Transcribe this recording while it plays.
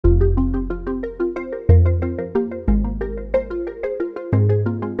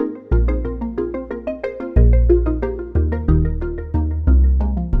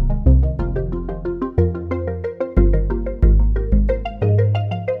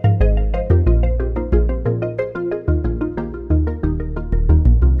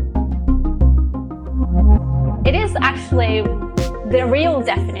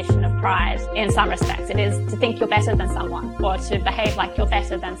real definition of pride in some respects. It is to think you're better than someone or to behave like you're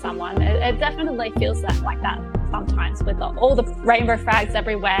better than someone. It definitely feels like that sometimes with all the rainbow flags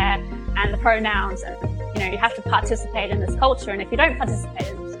everywhere and the pronouns. And, you have to participate in this culture. And if you don't participate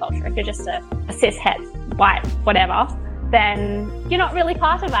in this culture, if you're just a cis, het, white, whatever, then you're not really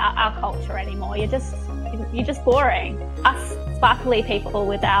part of our culture anymore. You're just boring. Us sparkly people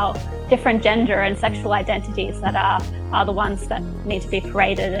with our different gender and sexual identities that are the ones that need to be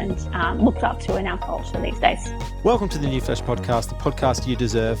paraded and looked up to in our culture these days. Welcome to the New Flesh Podcast, the podcast you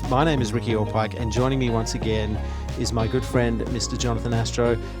deserve. My name is Ricky Orpike, and joining me once again is my good friend, Mr. Jonathan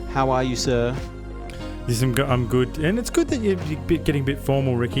Astro. How are you, sir? I'm good, and it's good that you're getting a bit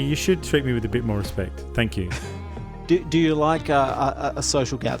formal, Ricky. You should treat me with a bit more respect. Thank you. Do you like a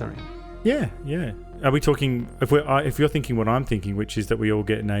social gathering? Yeah. Are we talking, if you're thinking what I'm thinking, which is that we all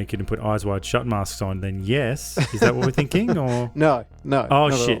get naked and put eyes wide shut masks on, then yes. Is that what we're thinking? Or No. Oh,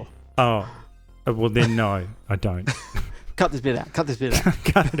 shit. Oh, well then no, I don't. Cut this bit out. Cut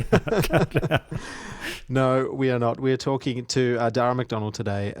it out. No, we are not. We are talking to Dara MacDonald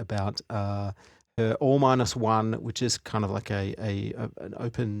today about her All-1, which is kind of like an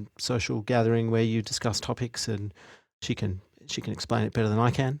open social gathering where you discuss topics, and she can explain it better than I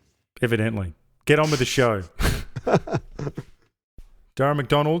can. Evidently. Get on with the show. Dara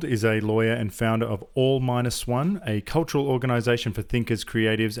MacDonald is a lawyer and founder of All-1, a cultural organisation for thinkers,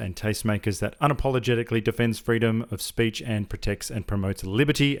 creatives and tastemakers that unapologetically defends freedom of speech and protects and promotes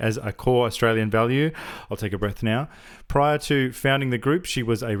liberty as a core Australian value. I'll take a breath now. Prior to founding the group, she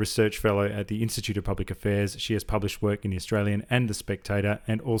was a research fellow at the Institute of Public Affairs. She has published work in The Australian and The Spectator,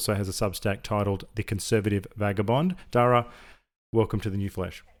 and also has a Substack titled The Conservative Vagabond. Dara, welcome to the New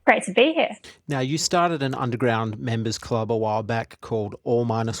Flesh. Great to be here. Now, you started an underground members club a while back called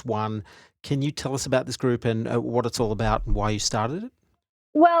All-1. Can you tell us about this group and what it's all about and why you started it?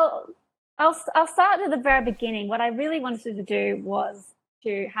 Well, I'll start at the very beginning. What I really wanted to do was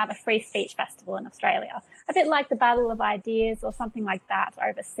to have a free speech festival in Australia, a bit like the Battle of Ideas or something like that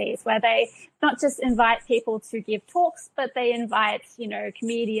overseas, where they not just invite people to give talks, but they invite,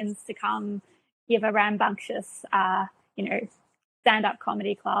 comedians to come give a rambunctious, stand-up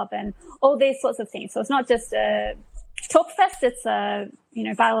comedy club and all these sorts of things. So it's not just a talk fest; it's a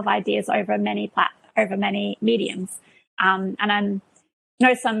battle of ideas over many mediums. And I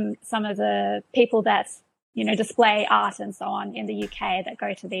know some of the people that display art and so on in the UK that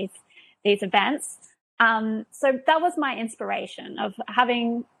go to these events. So that was my inspiration of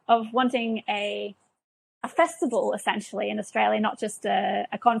wanting a festival essentially in Australia, not just a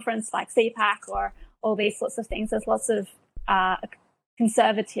conference like CPAC or all these sorts of things. There's lots of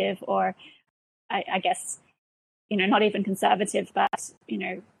conservative, or I guess, not even conservative, but,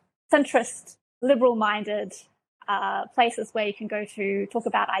 centrist, liberal-minded places where you can go to talk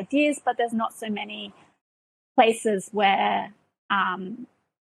about ideas, but there's not so many places where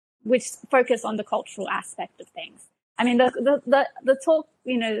which focus on the cultural aspect of things. I mean, the talk,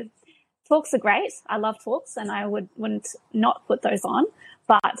 talks are great. I love talks, and I wouldn't not put those on,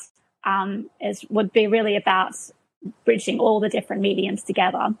 but it would be really about bridging all the different mediums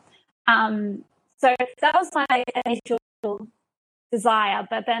together. So that was my initial desire.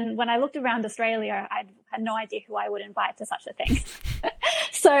 But then when I looked around Australia, I had no idea who I would invite to such a thing.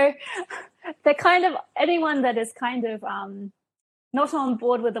 So they're kind of anyone that is kind of not on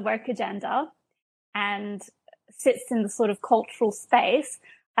board with the woke agenda and sits in the sort of cultural space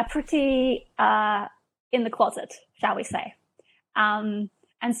are pretty in the closet, shall we say. And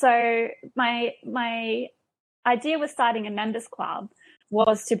so my idea with starting a members club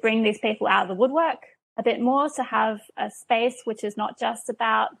was to bring these people out of the woodwork a bit more, to have a space which is not just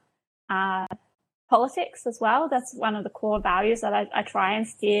about politics as well. That's one of the core values that I try and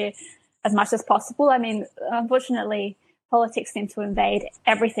steer as much as possible. I mean, unfortunately, politics seem to invade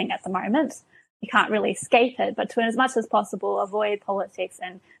everything at the moment. You can't really escape it, but to as much as possible avoid politics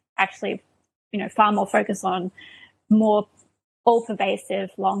and actually, far more focus on more all-pervasive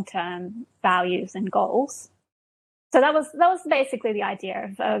long-term values and goals. So that was basically the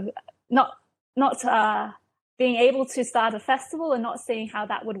idea of not being able to start a festival and not seeing how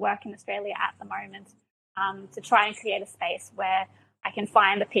that would work in Australia at the moment, to try and create a space where I can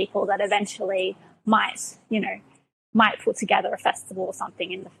find the people that eventually might put together a festival or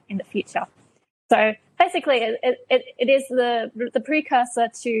something in the future. So basically, it is the precursor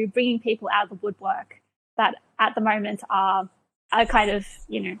to bringing people out of the woodwork that at the moment are kind of,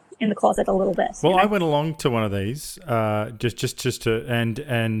 in the closet a little bit. Well, I went along to one of these just to,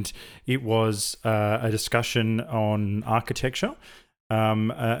 and it was a discussion on architecture.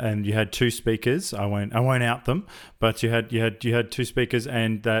 and you had two speakers. I won't out them, but you had two speakers,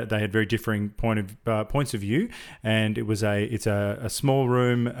 and they had very differing points of view. And it's a small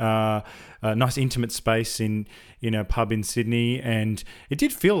room, a nice intimate space in a pub in Sydney, and it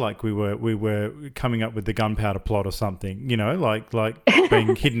did feel like we were coming up with the gunpowder plot or something, like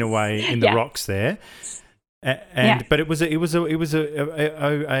being hidden away in the rocks there. But it was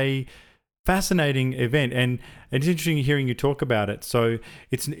a fascinating event, and it's interesting hearing you talk about it. So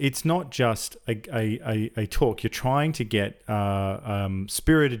it's not just a talk. You're trying to get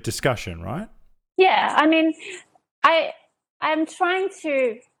spirited discussion, right? Yeah, I mean, I'm trying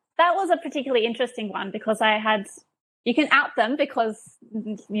to. That was a particularly interesting one because you can out them because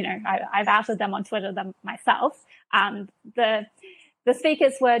I've outed them on Twitter myself. The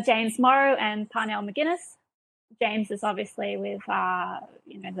speakers were James Morrow and Parnell McGuinness. James is obviously with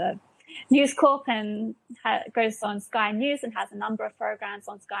the News Corp and goes on Sky News and has a number of programs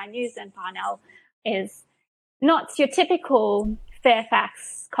on Sky News. And Parnell is not your typical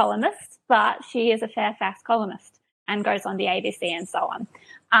Fairfax columnist, but she is a Fairfax columnist and goes on the ABC and so on.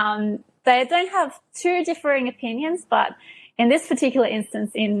 They don't have two differing opinions, but in this particular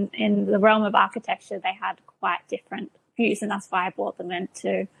instance, in the realm of architecture, they had quite different views, and that's why I brought them in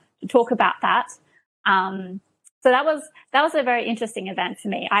to talk about that. So that was a very interesting event for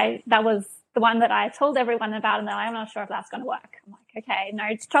me. That was the one that I told everyone about, and I'm not sure if that's going to work. I'm like, okay, no,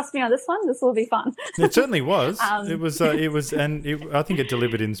 trust me on this one. This will be fun. It certainly was. It was, and I think it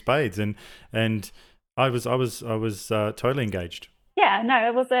delivered in spades, and I was totally engaged. Yeah, no,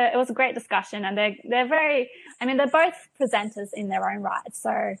 it was a great discussion, and they're very. I mean, they're both presenters in their own right,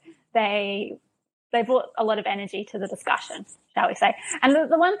 so they brought a lot of energy to the discussion, shall we say? And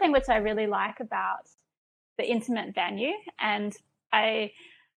the one thing which I really like about the intimate venue, and I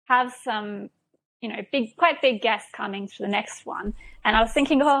have some, quite big guests coming to the next one, and I was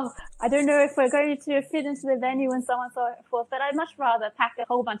thinking, I don't know if we're going to fit into the venue and so on and so forth, but I'd much rather pack a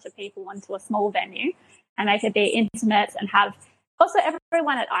whole bunch of people onto a small venue and make it be intimate and have also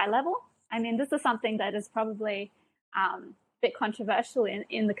everyone at eye level. I mean, this is something that is probably a bit controversial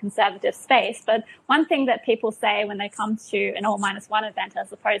in the conservative space, but one thing that people say when they come to an all-1 event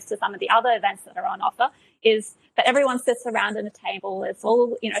as opposed to some of the other events that are on offer is that everyone sits around at a table. It's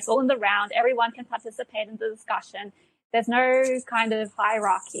all, it's all in the round. Everyone can participate in the discussion. There's no kind of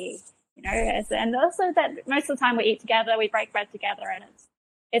hierarchy, and also that most of the time we eat together, we break bread together, and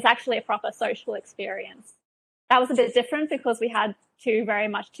it's actually a proper social experience. That was a bit different because we had two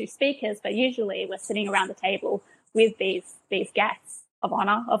speakers, but usually we're sitting around the table with these guests of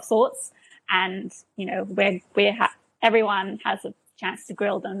honor of sorts, and everyone has a chance to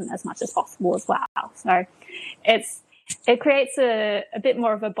grill them as much as possible as well. So it creates a bit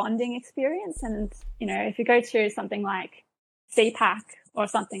more of a bonding experience. And if you go to something like CPAC or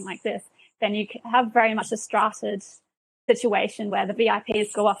something like this, then you have very much a strated situation where the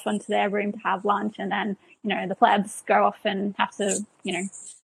VIPs go off into their room to have lunch, and then the plebs go off and have to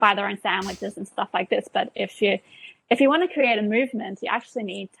buy their own sandwiches and stuff like this. But if you want to create a movement, you actually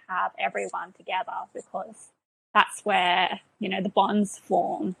need to have everyone together, because that's where the bonds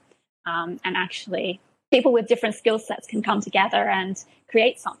form, and actually people with different skill sets can come together and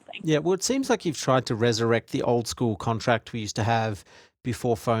create something. Yeah, well, it seems like you've tried to resurrect the old school contract we used to have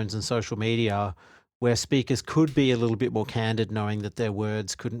before phones and social media, where speakers could be a little bit more candid, knowing that their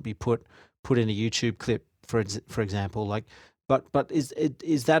words couldn't be put in a YouTube clip, for example. But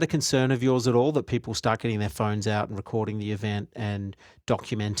is that a concern of yours at all, that people start getting their phones out and recording the event and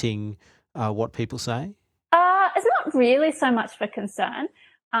documenting what people say? It's not really so much of a concern.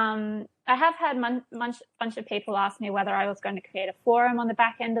 I have had a bunch of people ask me whether I was going to create a forum on the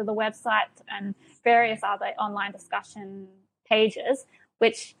back end of the website and various other online discussion pages,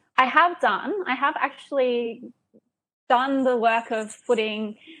 which I have done. I have actually done the work of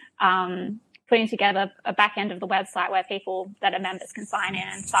putting together a back end of the website where people that are members can sign in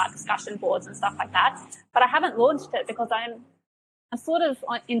and start discussion boards and stuff like that. But I haven't launched it because I'm sort of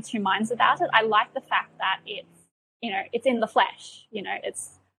in two minds about it. I like the fact that it's in the flesh.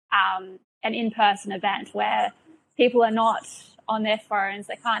 It's an in-person event where people are not on their phones.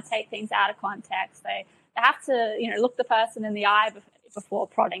 They can't take things out of context. They have to, look the person in the eye before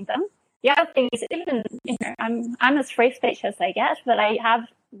prodding them. The other thing is, even, I'm as free speech as they get, but I have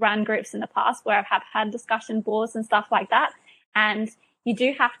run groups in the past where I have had discussion boards and stuff like that, and you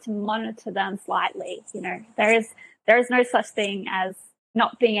do have to monitor them slightly. There is no such thing as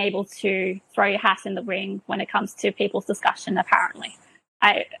not being able to throw your hat in the ring when it comes to people's discussion, apparently.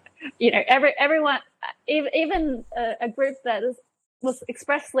 Everyone, even a group that is was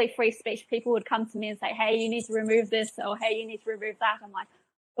expressly free speech, people would come to me and say, hey, you need to remove this, or hey, you need to remove that. I'm like,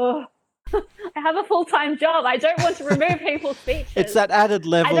 oh, I have a full-time job. I don't want to remove people's speeches. It's that added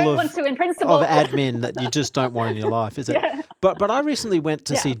level I don't want to, in principle, of admin that you just don't want in your life, is it? Yeah. But I recently went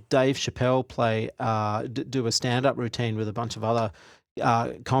to see Dave Chappelle do a stand-up routine with a bunch of other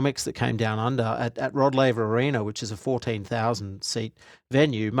comics that came down under at Rod Laver Arena, which is a 14,000 seat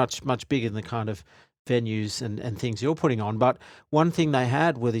venue, much bigger than the kind of venues and things you're putting on. But one thing they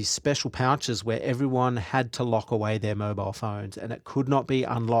had were these special pouches where everyone had to lock away their mobile phones, and it could not be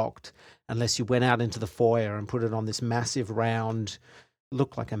unlocked unless you went out into the foyer and put it on this massive round,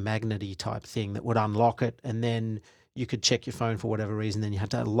 looked like a magnet-y type thing that would unlock it, and then you could check your phone for whatever reason, then you had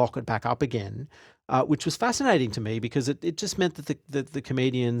to lock it back up again, which was fascinating to me because it just meant that the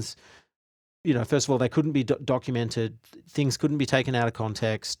comedians, first of all, they couldn't be documented, things couldn't be taken out of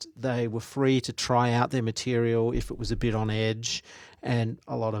context, they were free to try out their material if it was a bit on edge, and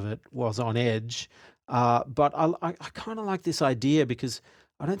a lot of it was on edge. But I kind of like this idea because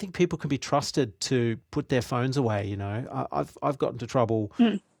I don't think people can be trusted to put their phones away. I've gotten into trouble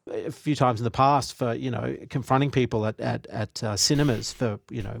a few times in the past for confronting people at cinemas for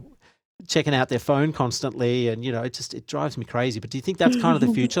checking out their phone constantly, and it drives me crazy. But do you think that's kind of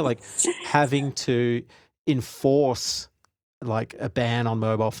the future, like having to enforce like a ban on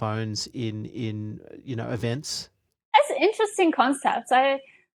mobile phones in events? It's an interesting concept. I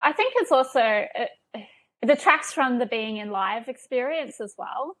think it's also it detracts from the being in live experience as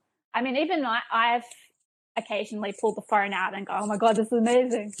well. I mean, even I've occasionally pulled the phone out and go, oh my God, this is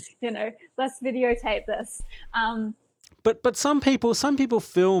amazing. Let's videotape this. But some people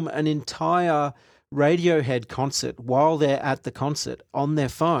film an entire Radiohead concert while they're at the concert on their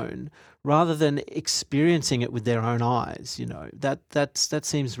phone rather than experiencing it with their own eyes. That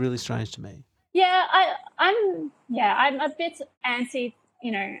seems really strange to me. Yeah, I'm a bit anti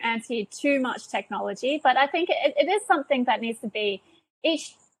too much technology, but I think it is something that needs to be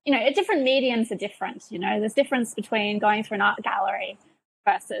different mediums are different. There's difference between going to an art gallery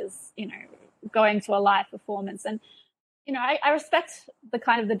versus, going to a live performance. And, I respect the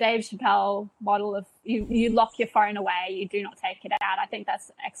Dave Chappelle model of you lock your phone away, you do not take it out. I think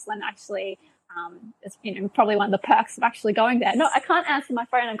that's excellent. Actually, it's, probably one of the perks of actually going there. No, I can't answer my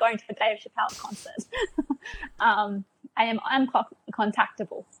phone. I'm going to a Dave Chappelle concert. I am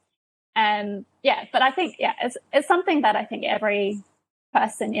uncontactable. And but I think, it's something that I think every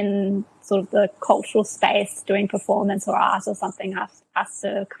person in sort of the cultural space doing performance or art or something has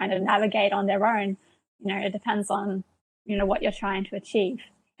to kind of navigate on their own. It depends on, what you're trying to achieve.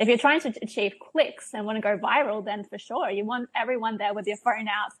 If you're trying to achieve clicks and want to go viral, then for sure, you want everyone there with your phone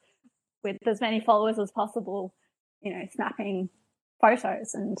out with as many followers as possible, snapping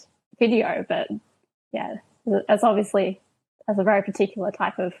photos and video. But as obviously as a very particular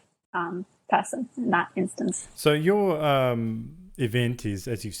type of person in that instance. So your event is,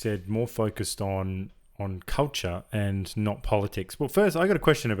 as you said, more focused on culture and not politics. Well, first, I got a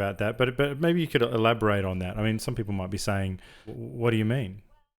question about that, but maybe you could elaborate on that. I mean, some people might be saying, what do you mean?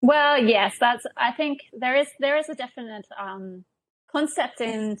 Well, yes, I think there is a definite concept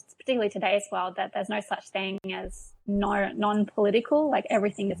in particularly today's world that there's no such thing as non-political, like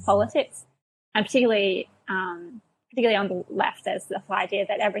everything is politics. And particularly on the left, there's this idea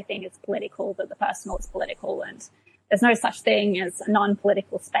that everything is political, that the personal is political, and there's no such thing as a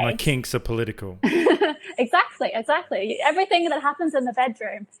non-political space. My kinks are political. Exactly. Everything that happens in the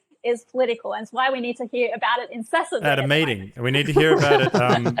bedroom is political, and it's why we need to hear about it incessantly. At a meeting. We need to hear about it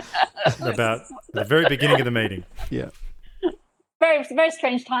about the very beginning of the meeting. Yeah. Very, very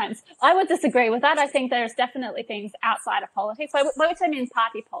strange times. I would disagree with that. I think there's definitely things outside of politics, by which I mean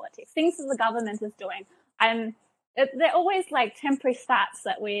party politics, things that the government is doing. They're always like temporary stats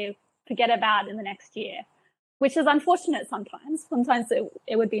that we forget about in the next year, which is unfortunate sometimes. Sometimes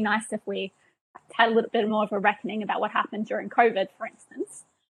it would be nice if we had a little bit more of a reckoning about what happened during COVID, for instance.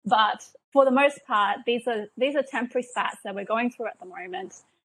 But for the most part, these are temporary stats that we're going through at the moment,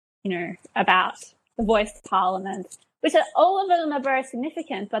 about the voice of Parliament, which all of them are very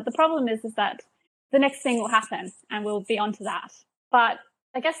significant. But the problem is that the next thing will happen and we'll be onto that. But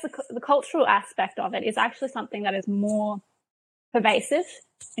I guess the cultural aspect of it is actually something that is more pervasive.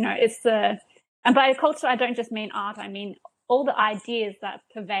 And by culture, I don't just mean art. I mean all the ideas that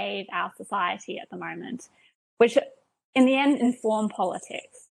pervade our society at the moment, which in the end inform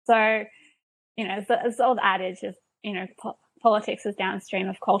politics. So, it's the old adage of, politics is downstream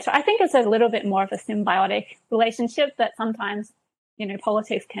of culture. I think it's a little bit more of a symbiotic relationship that sometimes,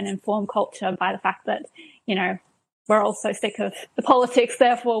 politics can inform culture by the fact that, we're all so sick of the politics,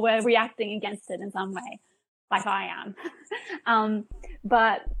 therefore we're reacting against it in some way. like I am.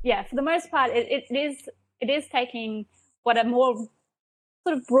 But yeah, for the most part, it is taking what are more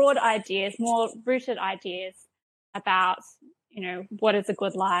sort of broad ideas, more rooted ideas about, what is a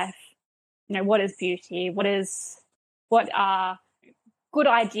good life, what is beauty, what are good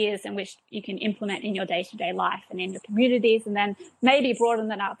ideas in which you can implement in your day-to-day life and in your communities, and then maybe broaden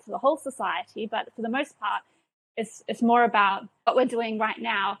that out to the whole society. But for the most part, it's more about what we're doing right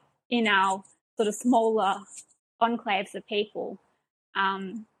now in our sort of smaller enclaves of people,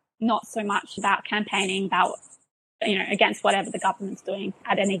 not so much about campaigning about, against whatever the government's doing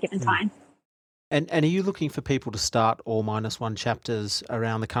at any given time. And are you looking for people to start all-1 chapters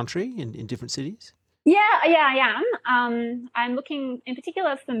around the country in different cities? Yeah, I am. I'm looking in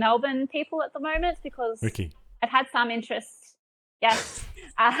particular for Melbourne people at the moment because Ricky. I've had some interest. Yes.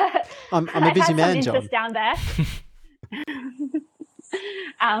 I'm a busy man, I've had some John. interest down there.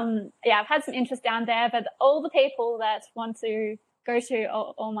 I've had some interest down there, but all the people that want to go to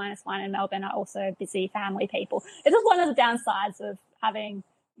all-1 in Melbourne are also busy family people. It's just one of the downsides of having,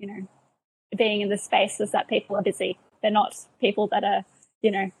 being in this space is that people are busy. They're not people that are,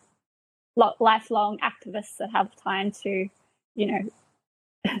 lifelong activists that have time to,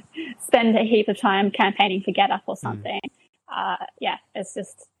 spend a heap of time campaigning for Get Up or something. It's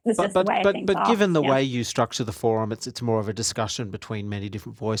just the way things are. But given the way you structure the forum, it's more of a discussion between many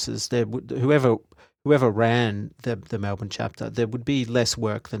different voices. Whoever ran the Melbourne chapter, there would be less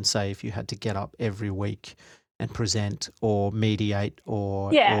work than, say, if you had to get up every week and present or mediate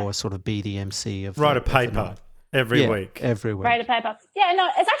or sort of be the MC of write a paper every week. Write a paper. Yeah, no,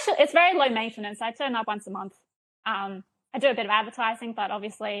 it's very low maintenance. I turn up once a month. I do a bit of advertising, but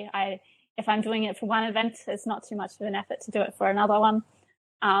obviously if I'm doing it for one event, it's not too much of an effort to do it for another one.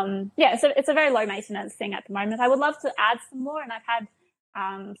 So it's a very low maintenance thing at the moment. I would love to add some more, and I've had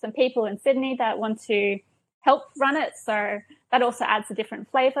some people in Sydney that want to help run it. So that also adds a different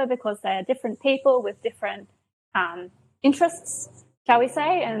flavour because they're different people with different interests, shall we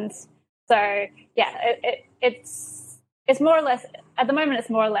say. And so, it's more or less, at the moment, it's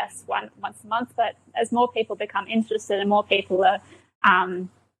more or less once a month. But as more people become interested and more people are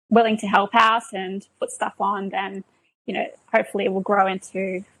willing to help out and put stuff on, then, hopefully it will grow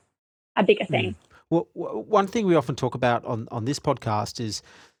into a bigger thing. Well, one thing we often talk about on this podcast is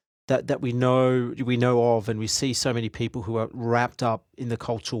that we know of, and we see so many people who are wrapped up in the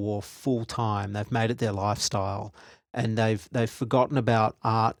culture war full time. They've made it their lifestyle, and they've forgotten about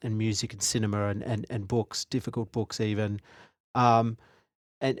art and music and cinema and books, difficult books even. And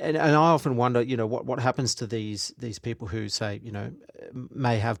I often wonder, what happens to these people who say,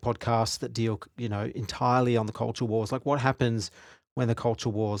 may have podcasts that deal, entirely on the culture wars. Like, what happens when the culture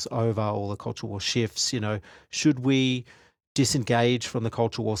war's over or the culture war shifts? Should we disengage from the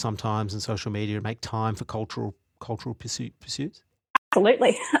culture war sometimes in social media and make time for cultural pursuits?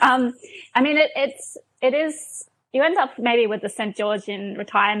 Absolutely. It is. You end up maybe with the St. Georgian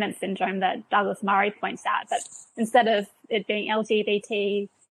retirement syndrome that Douglas Murray points out, but instead of it being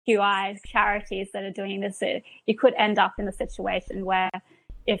LGBTQI charities that are doing this, you could end up in a situation where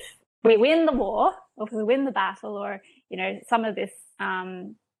if we win the war or if we win the battle or, some of this,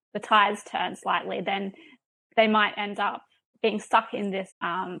 the tides turn slightly, then they might end up being stuck in this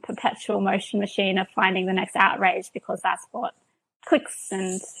perpetual motion machine of finding the next outrage because that's what clicks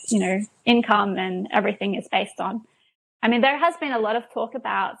and, income and everything is based on. I mean, there has been a lot of talk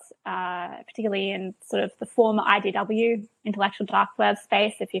about, particularly in sort of the former IDW, intellectual dark web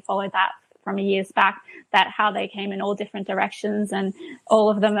space, if you followed that from years back, that how they came in all different directions and all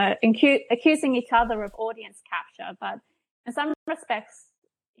of them are accusing each other of audience capture. But in some respects,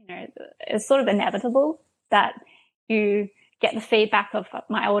 it's sort of inevitable that you get the feedback of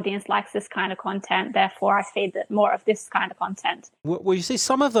my audience likes this kind of content, therefore I feed more of this kind of content. Well, you see,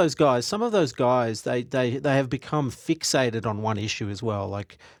 some of those guys, they have become fixated on one issue as well.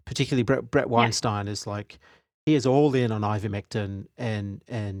 Like particularly Brett Weinstein is like, he is all in on ivermectin and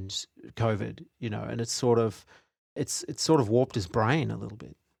COVID, and it's sort of warped his brain a little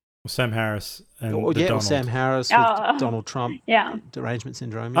bit. Sam Harris and or Donald. Sam Harris with Donald Trump, derangement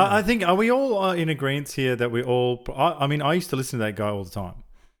syndrome. I think, are we all in agreement here that we all? I used to listen to that guy all the time,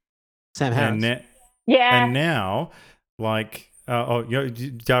 Sam Harris. And now,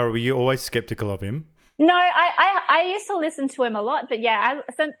 Dara, were you always skeptical of him? No, I used to listen to him a lot, but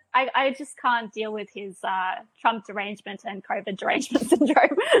I just can't deal with his Trump derangement and COVID derangement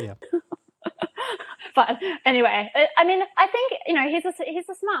syndrome. Yeah. But anyway, I think, he's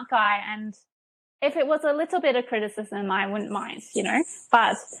a smart guy, and if it was a little bit of criticism, I wouldn't mind,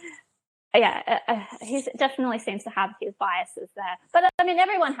 but he definitely seems to have his biases there. But I mean,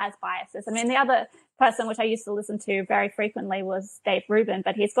 everyone has biases. I mean, the other person which I used to listen to very frequently was Dave Rubin,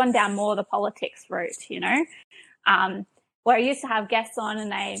 but he's gone down more the politics route, where I used to have guests on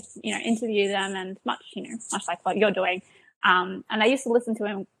and they, interview them and much like what you're doing. And I used to listen to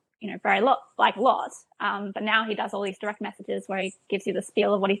him, a lot. But now he does all these direct messages where he gives you the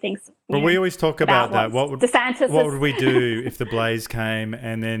spiel of what he thinks. Well, we always talk about that. What would we do if the Blaze came?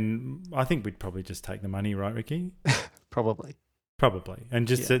 And then I think we'd probably just take the money, right, Ricky? Probably, and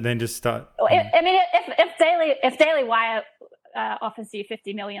just then just start. Well, I mean, if Daily Wire offers you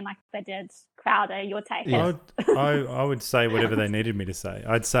 50 million like they did Crowder, you'll take it. I would say whatever they needed me to say.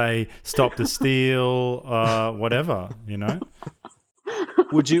 I'd say stop the steal, whatever,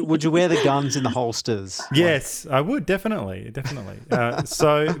 Would you wear the guns in the holsters? Yes, I would definitely.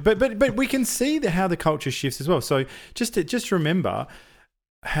 But we can see how the culture shifts as well. So just remember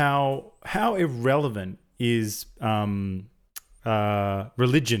how irrelevant is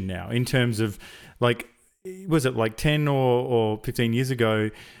religion now in terms of, like, was it like 10 or 15 years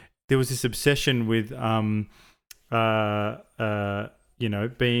ago? There was this obsession with being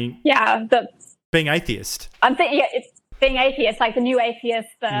atheist. I'm thinking it's being atheist, like the new atheist,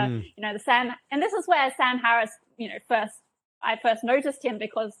 the Sam, and this is where Sam Harris, I first noticed him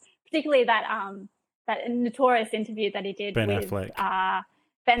because particularly that notorious interview that he did with Ben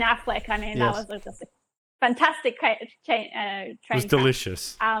Affleck. I mean, that was just a fantastic training. It was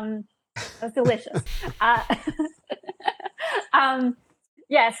delicious. It was delicious.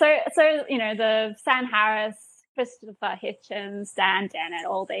 So the Sam Harris, Christopher Hitchens, Dan Dennett,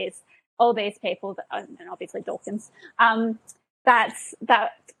 all these people, and obviously Dawkins, that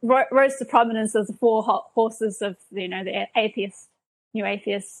rose to prominence as the four horses of the new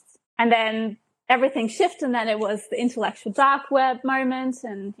atheists, and then everything shifted, and then it was the intellectual dark web moment,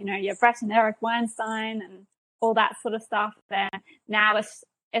 and you have Brett and Eric Weinstein and all that sort of stuff. There now it's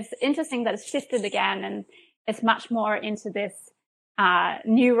interesting that it's shifted again, and it's much more into this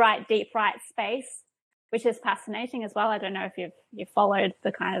new right, deep right space, which is fascinating as well. I don't know if you've followed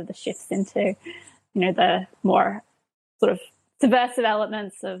the kind of the shifts into, the more sort of subversive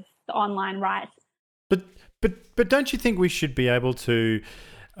elements of the online right. But don't you think we should be able to,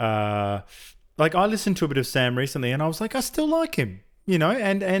 like, I listened to a bit of Sam recently, and I was like, I still like him,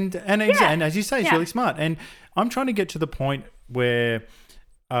 and as you say, he's really smart. And I'm trying to get to the point where,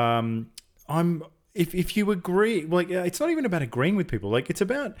 if you agree, like, it's not even about agreeing with people. Like, it's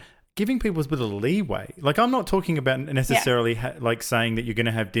about giving people a bit of leeway. Like, I'm not talking about necessarily like saying that you're going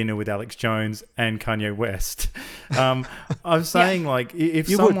to have dinner with Alex Jones and Kanye West. I'm saying like if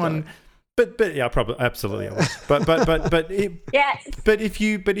you someone, but yeah, probably absolutely I would. But if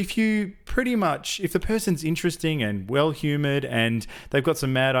you pretty much, if the person's interesting and well humored and they've got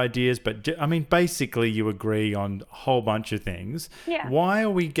some mad ideas, but I mean basically you agree on a whole bunch of things. Yeah. Why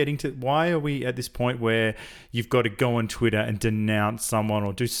are we at this point where you've got to go on Twitter and denounce someone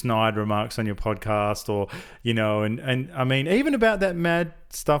or do snide remarks on your podcast, or and I mean even about that mad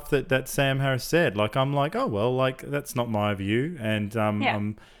stuff that Sam Harris said, like I'm like, oh well, like that's not my view, and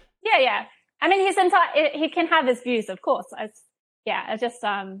Yeah. I mean, he can have his views, of course. There's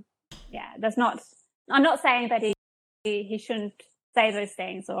not. I'm not saying that he shouldn't say those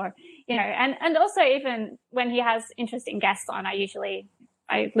things, or and also even when he has interesting guests on, I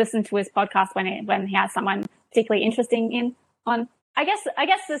listen to his podcast when he has someone particularly interesting on. I guess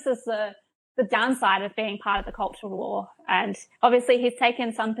this is the downside of being part of the cultural war, and obviously he's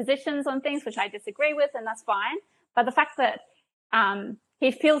taken some positions on things which I disagree with, and that's fine. But the fact that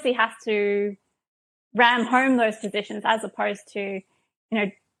he feels he has to ram home those positions as opposed to,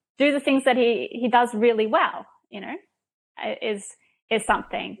 do the things that he does really well, is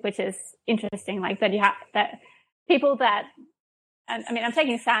something which is interesting. Like that that people that, and I mean, I'm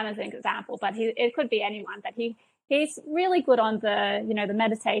taking Sam as an example, but it could be anyone, that he's really good on the, the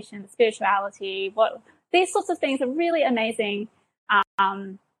meditation, the spirituality, these sorts of things are really amazing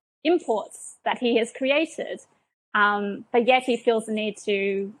imports that he has created. But yet he feels the need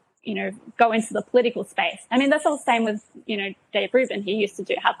to, go into the political space. I mean, that's all the same with, Dave Rubin. He used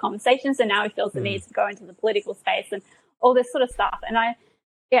to have conversations, and now he feels the need to go into the political space and all this sort of stuff. And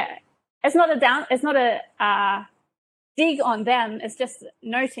it's not a dig on them. It's just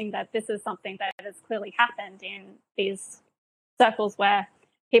noting that this is something that has clearly happened in these circles where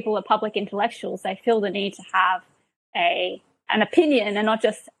people are public intellectuals. They feel the need to have an opinion, and not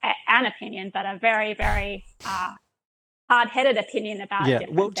just an opinion, but a very, very hard-headed opinion about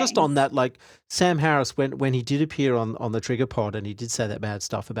different things. Just on that, like Sam Harris, when he did appear on the Trigger Pod, and he did say that bad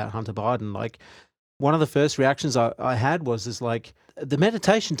stuff about Hunter Biden, like one of the first reactions I had was like, the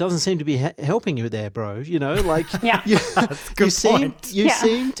meditation doesn't seem to be helping you there, bro. You know, like Yeah. you, you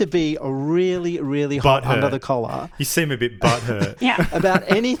seem to be really, really hot under the collar. You seem a bit butthurt. About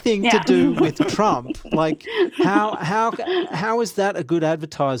anything to do with Trump. Like, how is that a good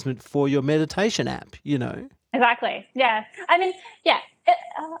advertisement for your meditation app? You know. Exactly. Yeah. I mean, yeah.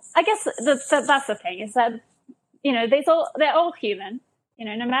 I guess that's the thing, is that, you know, they're all human. You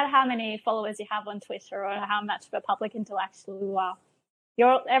know, no matter how many followers you have on Twitter or how much of a public intellectual you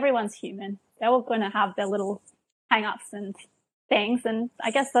are, everyone's human. They're all going to have their little hang-ups and things, and I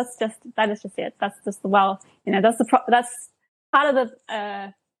guess that is just it. That's just that's part of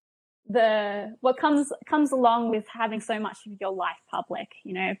the what comes along with having so much of your life public.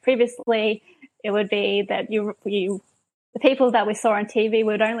 You know, previously it would be that the people that we saw on TV, we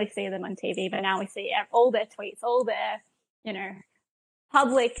would only see them on TV, but now we see all their tweets, all their, you know,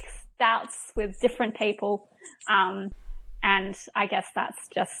 public stouts with different people. And I guess that's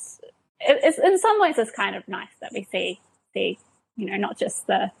just, it's in some ways it's kind of nice that we see, you know, not just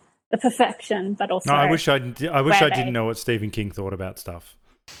the perfection, but also. No, I wish I didn't know what Stephen King thought about stuff.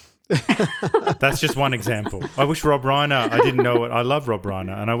 That's just one example. I wish Rob Reiner, I didn't know it. I love Rob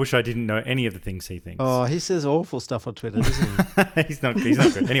Reiner, and I wish I didn't know any of the things he thinks. Oh, he says awful stuff on Twitter, doesn't he? He's not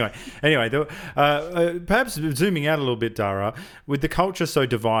good. Anyway, perhaps zooming out a little bit, Dara, with the culture so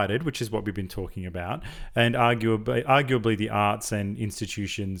divided, which is what we've been talking about, and arguably the arts and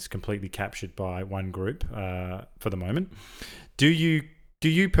institutions completely captured by one group for the moment, do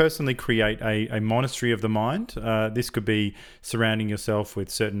you personally create a monastery of the mind? This could be surrounding yourself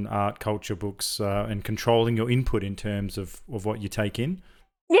with certain art, culture, books, and controlling your input in terms of what you take in.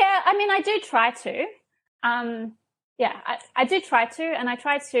 Yeah, I mean, I do try to. I do try to, and I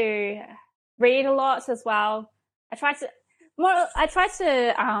try to read a lot as well. I try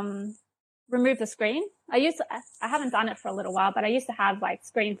to remove the screen. I haven't done it for a little while, but I used to have like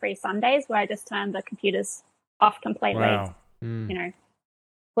screen-free Sundays where I just turned the computers off completely. Wow. You know.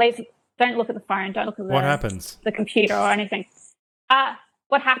 Please don't look at the phone. Don't look at what happens? The computer or anything.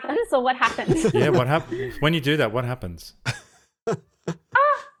 What happens or what happens? Yeah, what happens? When you do that, what happens?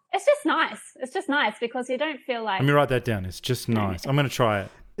 It's just nice. It's just nice because you don't feel like... Let me write that down. It's just nice. I'm going to try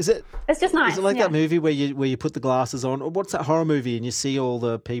it. It's just nice. Is it like that movie where you put the glasses on? Or what's that horror movie and you see all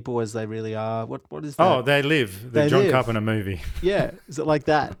the people as they really are? What is that? Oh, They Live. The John Carpenter movie. Yeah. Is it like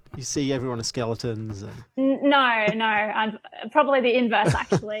that? You see everyone as skeletons? No. I'm probably the inverse,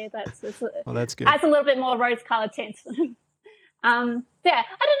 actually. That's good. Adds a little bit more rose-coloured tint. Yeah, I don't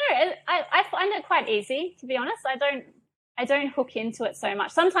know. I find it quite easy, to be honest. I don't hook into it so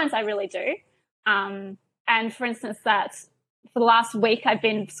much. Sometimes I really do. And for instance, for the last week, I've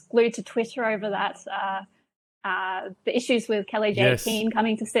been glued to Twitter over that the issues with Kelly J. Keane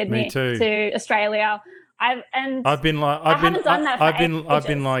coming to Sydney to Australia. I've been like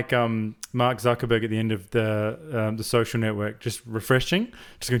Mark Zuckerberg at the end of the social network, just refreshing,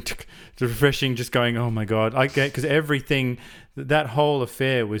 just going, oh my god, I get, because everything, that whole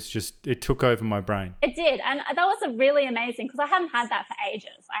affair was just, it took over my brain. It did, and that was really amazing because I haven't had that for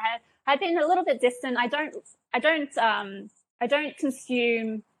ages. I had been a little bit distant. I don't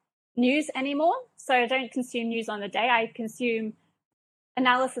consume news anymore, so I don't consume news on the day. I consume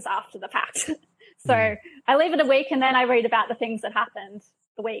analysis after the fact. So I leave it a week and then I read about the things that happened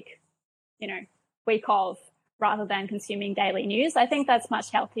the week of, rather than consuming daily news. I think that's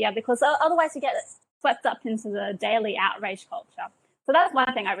much healthier because otherwise you get swept up into the daily outrage culture. So that's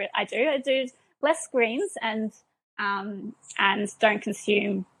one thing I do. I do less screens and don't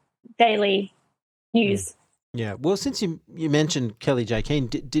consume daily news. Yeah. Well, since you mentioned Kelly J. Keane,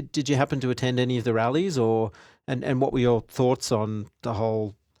 did you happen to attend any of the rallies, and what were your thoughts on the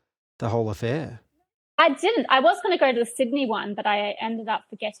whole affair? I didn't. I was going to go to the Sydney one, but I ended up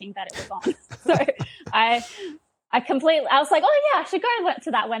forgetting that it was on. So I was like, oh yeah, I should go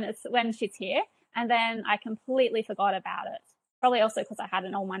to that when she's here, and then I completely forgot about it. Probably also because I had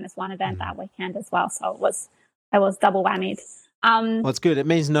an all-1 event that weekend as well, so I was double whammied. Well, it's good. It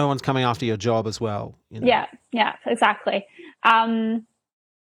means no one's coming after your job as well. You know? Yeah, exactly.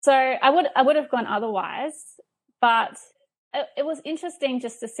 So I would have gone otherwise, but it was interesting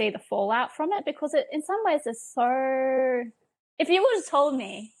just to see the fallout from it because it, in some ways, is so. If you would have told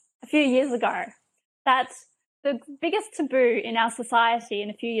me a few years ago that the biggest taboo in our society in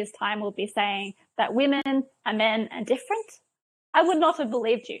a few years' time will be saying that women and men are different, I would not have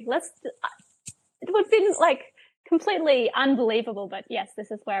believed you. It would have been like completely unbelievable, but yes,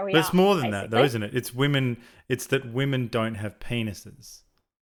 this is where we are. It's more than that, though, isn't it? It's women. It's that women don't have penises.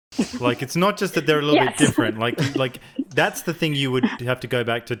 Like, it's not just that they're a little bit different. Like that's the thing you would have to go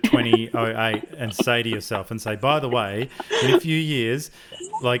back to 2008 and say to yourself and say, by the way, in a few years,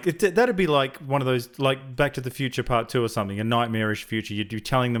 like that'd be like one of those, like Back to the Future Part 2 or something, a nightmarish future. You'd be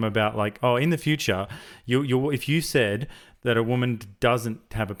telling them about like, oh, in the future, you if you said that a woman doesn't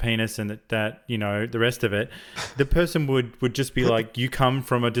have a penis and that you know, the rest of it, the person would just be like, you come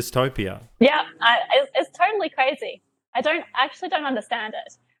from a dystopia. Yeah, it's totally crazy. I don't understand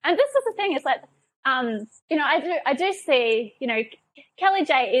it. And this is the thing, is that, you know, I do see, you know, Kelly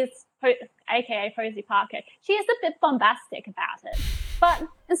J is, aka Posey Parker, she is a bit bombastic about it. But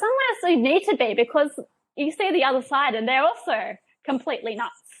in some ways you need to be, because you see the other side and they're also completely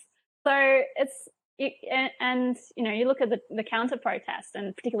nuts. So and you know, you look at the counter protests,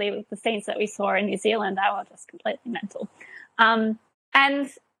 and particularly with the scenes that we saw in New Zealand, they were just completely mental. And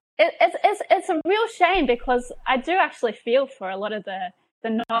it's a real shame, because I do actually feel for a lot of the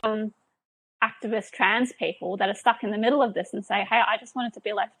non-activist trans people that are stuck in the middle of this and say, hey, I just wanted to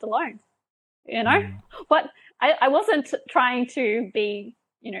be left alone. You know, but I wasn't trying to be,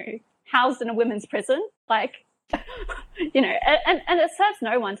 you know, housed in a women's prison, like, you know, and it serves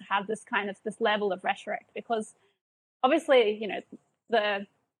no one to have this level of rhetoric, because obviously, you know, the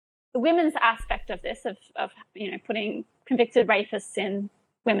women's aspect of this, of you know, putting convicted rapists in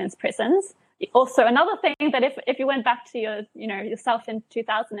women's prisons. Also, another thing, that if you went back to yourself in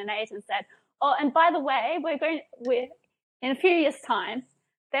 2008 and said, oh, and by the way, we're in a few years' time,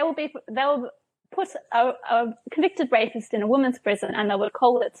 they'll put a convicted rapist in a woman's prison, and they would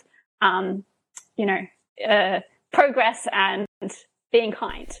call it, you know, progress and being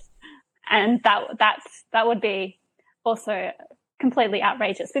kind, and that would be also completely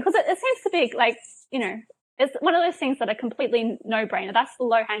outrageous, because it seems to be like, you know, it's one of those things that are completely no-brainer. That's the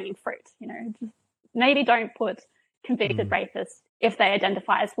low-hanging fruit, you know. Just maybe don't put convicted rapists if they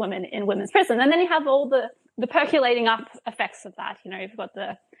identify as women in women's prison, and then you have all the percolating up effects of that. You know, you've got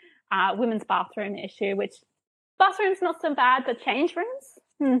the women's bathroom issue, which bathrooms not so bad, but change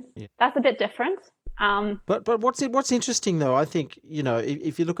rooms, that's a bit different. But what's interesting though, I think, you know,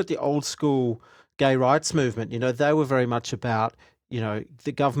 if you look at the old school gay rights movement, you know, they were very much about, you know,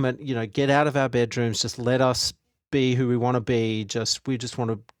 the government, you know, get out of our bedrooms, just let us be who we want to be. We just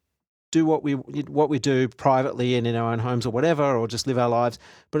want to do what we do privately and in our own homes or whatever, or just live our lives.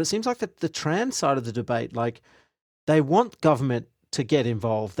 But it seems like the trans side of the debate, like, they want government to get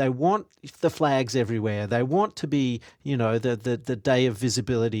involved. They want the flags everywhere. They want to be, you know, the day of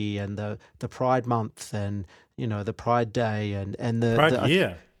visibility, and the Pride Month, and, you know, the Pride Day, and the Pride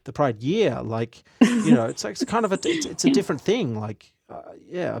Year. The Pride Year, like, you know, it's kind of it's a different thing. Like,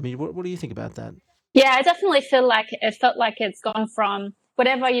 yeah, I mean, what do you think about that? Yeah, I definitely felt like it's gone from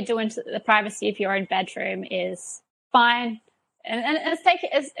whatever you do into the privacy of your own bedroom is fine, and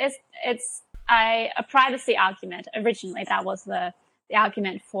it's a privacy argument. Originally, that was the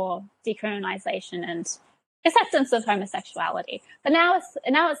argument for decriminalization and acceptance of homosexuality. But now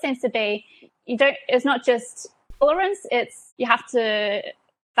it seems to be, it's not just tolerance, it's you have to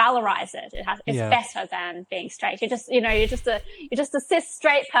valorize it. It's better than being straight. You're just a cis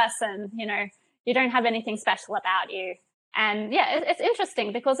straight person, you know, you don't have anything special about you. And yeah, it's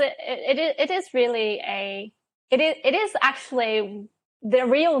interesting, because it is really it is actually the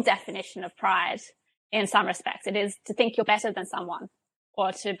real definition of pride in some respects. It is to think you're better than someone,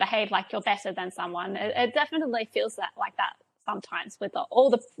 or to behave like you're better than someone. It definitely feels like that sometimes, with all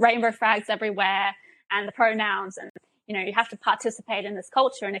the rainbow flags everywhere and the pronouns, and, you know, you have to participate in this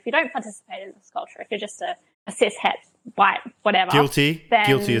culture. And if you don't participate in this culture, if you're just a cis het white whatever, guilty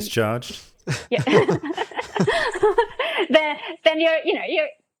as charged. Yeah. then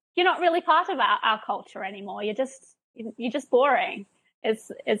you're not really part of our culture anymore. You're just boring.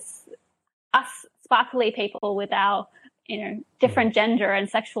 It's us sparkly people with our, you know, different gender and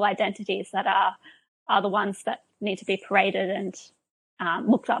sexual identities that are the ones that need to be paraded and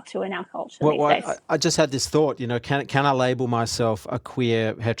looked up to in our culture these days. I just had this thought, you know, can I label myself a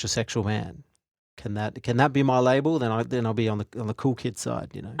queer heterosexual man? Can that be my label? Then I'll be on the cool kid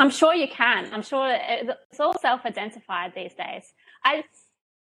side, you know. I'm sure you can. I'm sure it's all self-identified these days. I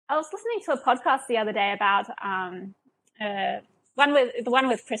was listening to a podcast the other day about the one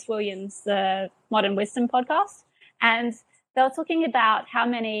with Chris Williams, the Modern Wisdom podcast, and they were talking about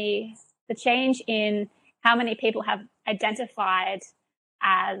the change in how many people have identified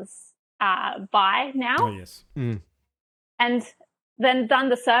as bi now. Oh yes. And then done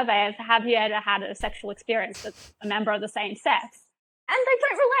the survey of, have you ever had a sexual experience with a member of the same sex? And they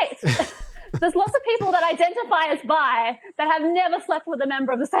don't relate. there's lots of people that identify as bi that have never slept with a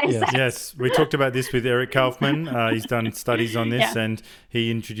member of the same sex. Yes, we talked about this with Eric Kaufman. He's done studies on this, and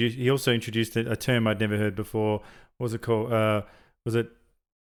he also introduced a term I'd never heard before. What was it called? Was it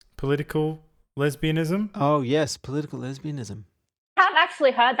political lesbianism? Oh yes, political lesbianism. I've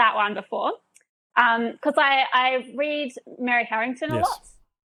actually heard that one before, because I read Mary Harrington a lot.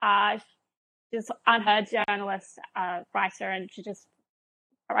 She's an unheard journalist, writer, and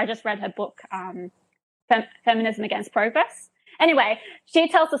I just read her book, Feminism Against Progress. Anyway, she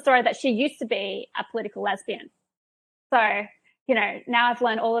tells the story that she used to be a political lesbian. So, now I've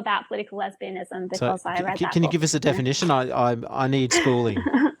learned all about political lesbianism because I read that Can you book. give us a definition? I need schooling.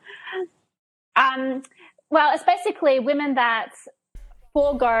 Well, it's basically women that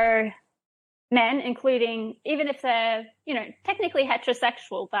forego men, including, even if they're, technically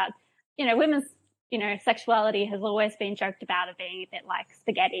heterosexual, but, women's, sexuality has always been joked about as being a bit like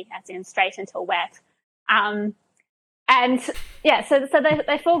spaghetti, as in straight until wet. So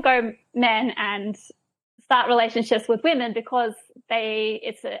they forego men and start relationships with women because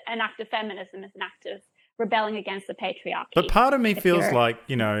it's an act of feminism, it's an act of rebelling against the patriarchy. But part of me feels like,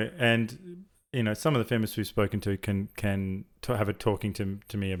 and some of the feminists we've spoken to can have a talking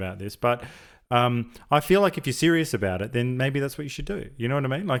to me about this, but I feel like if you're serious about it, then maybe that's what you should do. You know what I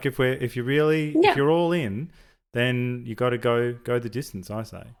mean? Like if you're all in, then you got to go the distance, I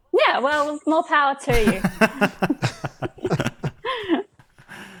say. Yeah, well, more power to you.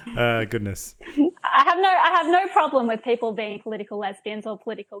 Goodness. I have no problem with people being political lesbians or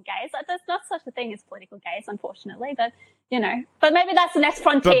political gays. There's not such a thing as political gays, unfortunately, but but maybe that's the next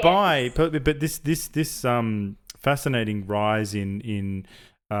frontier. But this fascinating rise in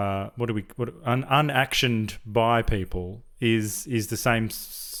unactioned bi people is the same,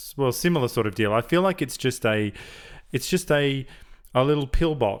 similar sort of deal. I feel like it's just a little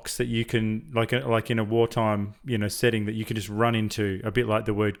pillbox that you can like in a wartime setting that you can just run into, a bit like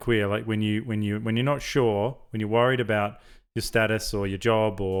the word queer. Like when you're not sure, when you're worried about your status or your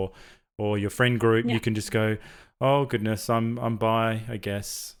job or your friend group, you can just go, oh goodness, I'm bi, I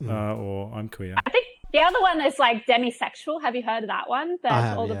guess, or I'm queer. I think the other one is like demisexual. Have you heard of that one?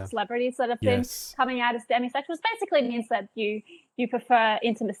 There's all the celebrities that have been coming out as demisexuals. Basically means that you prefer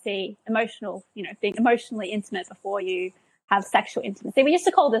intimacy, emotional, being emotionally intimate before you have sexual intimacy. We used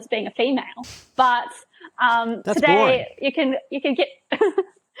to call this being a female, but today boring. you can get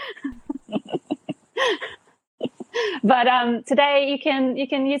but today you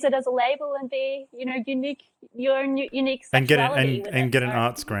can use it as a label and be unique, your unique sexuality and get an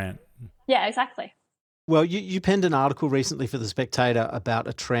arts grant. Yeah, exactly. Well, you penned an article recently for The Spectator about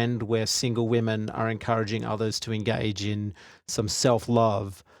a trend where single women are encouraging others to engage in some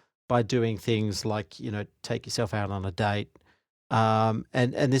self-love by doing things like, take yourself out on a date. And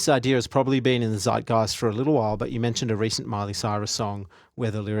this idea has probably been in the zeitgeist for a little while, but you mentioned a recent Miley Cyrus song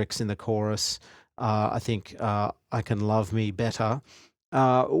where the lyrics in the chorus, I think, I can love me better.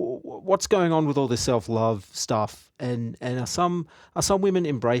 What's going on with all this self-love stuff, and are some women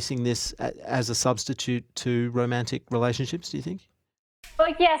embracing this as a substitute to romantic relationships, do you think?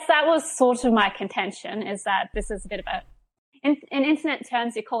 Well, yes, that was sort of my contention, is that this is a bit of in internet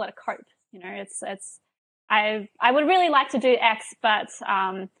terms, you call it a cope. I would really like to do X, but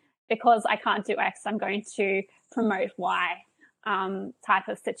because I can't do X, I'm going to promote Y type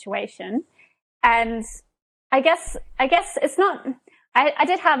of situation. And I guess it's not. I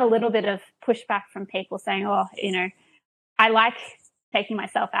did have a little bit of pushback from people saying, "Oh, I like taking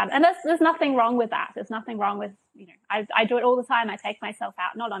myself out," and there's nothing wrong with that. There's nothing wrong with I do it all the time. I take myself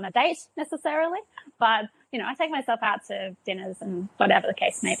out, not on a date necessarily, but I take myself out to dinners and whatever the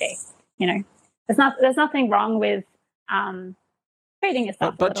case may be. There's nothing wrong with treating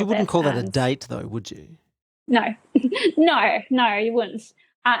yourself. But you wouldn't call that a date, though, would you? No, no, you wouldn't.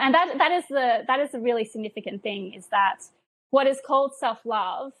 And that is the really significant thing, is that what is called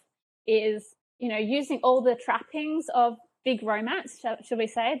self-love is, using all the trappings of big romance, should we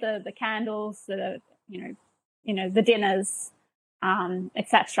say, the candles, the dinners,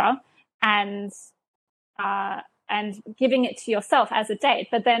 etc., and giving it to yourself as a date.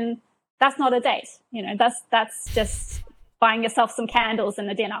 But then that's not a date. That's just buying yourself some candles and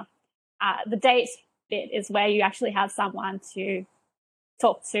a dinner. The date bit is where you actually have someone to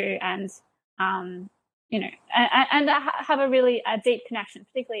talk to and have a really deep connection,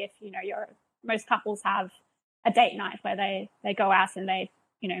 particularly if most couples have a date night where they go out and they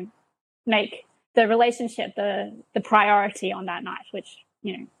make the relationship the priority on that night, which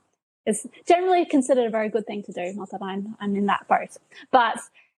is generally considered a very good thing to do. Not that I'm in that boat, but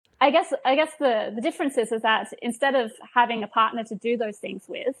I guess the difference is that instead of having a partner to do those things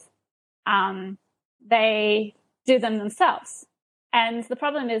with, they do them themselves. And the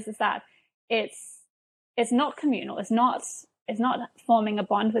problem is that it's not communal. It's not forming a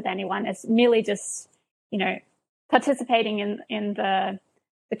bond with anyone. It's merely just, participating in the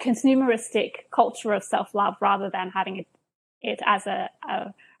consumeristic culture of self-love rather than having it as a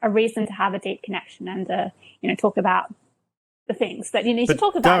reason to have a deep connection and talk about the things that you need to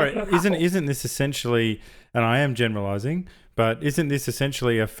talk about. Dara, isn't this essentially, and I am generalizing, but isn't this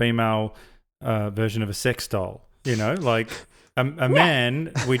essentially a female version of a sex doll? Like a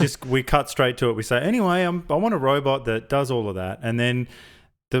man, we cut straight to it. We say, anyway, I want a robot that does all of that, and then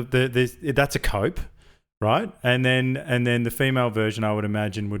that's a cope, right? And then the female version, I would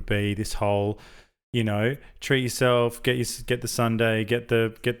imagine, would be this whole, treat yourself, get the sundae, get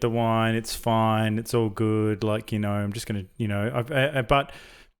the wine. It's fine. It's all good. Like, I'm just going to, but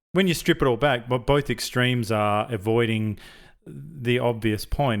when you strip it all back, both extremes are avoiding the obvious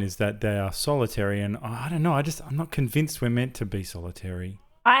point is that they are solitary. And I don't know. I'm not convinced we're meant to be solitary.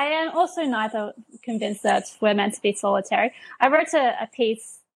 I am also neither convinced that we're meant to be solitary. I wrote a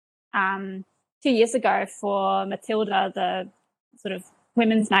piece 2 years ago for Matilda, the sort of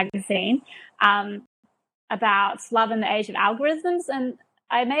women's magazine, about love in the age of algorithms. And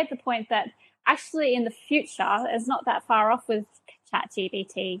I made the point that actually in the future, it's not that far off with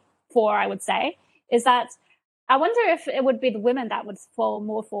ChatGPT 4, I would say, is that I wonder if it would be the women that would fall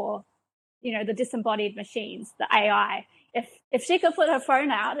more for, the disembodied machines, the AI. If she could put her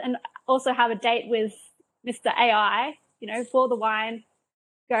phone out and also have a date with Mr. AI, pour the wine,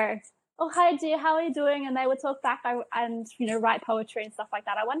 go, oh, hi, dear, how are you doing? And they would talk back and write poetry and stuff like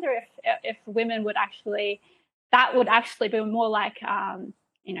that. I wonder if women would that would actually be more like,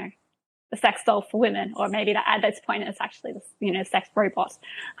 the sex doll for women, or maybe that at this point it's actually the sex robot.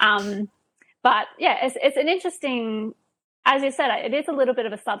 But yeah, it's an interesting, as you said, it is a little bit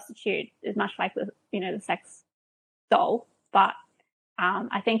of a substitute, as much like the sex doll. But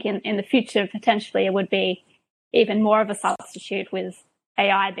I think in the future, potentially it would be even more of a substitute with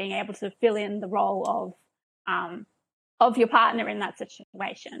AI being able to fill in the role of your partner in that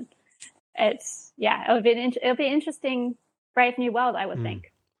situation. It'll be an interesting, brave new world, I would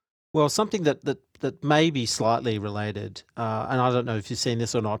think. Well, something that may be slightly related, and I don't know if you've seen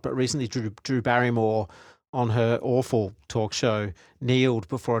this or not, but recently Drew Barrymore on her awful talk show kneeled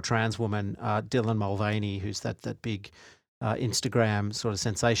before a trans woman, Dylan Mulvaney, who's that big Instagram sort of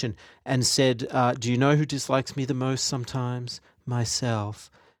sensation, and said, do you know who dislikes me the most sometimes? Myself.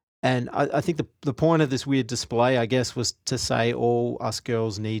 And I think the point of this weird display, I guess, was to say all us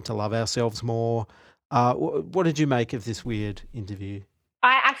girls need to love ourselves more. What did you make of this weird interview?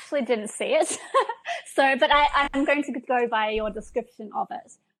 I actually didn't see it. But I'm going to go by your description of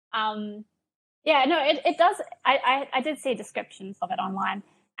it. It does. I did see descriptions of it online,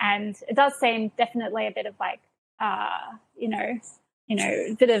 and it does seem definitely a bit of like, a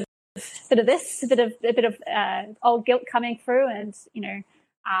bit of this, a bit of old guilt coming through, and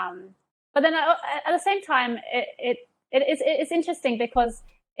but then at the same time, it's interesting because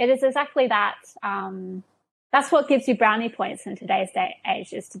it is exactly that. That's what gives you brownie points in today's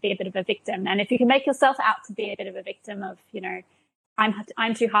age, is to be a bit of a victim. And if you can make yourself out to be a bit of a victim of,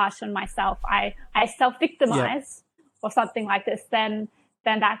 I'm too harsh on myself, I self-victimize, or something like this, then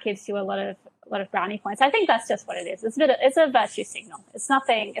that gives you a lot of brownie points. I think that's just what it is. It's a virtue signal. It's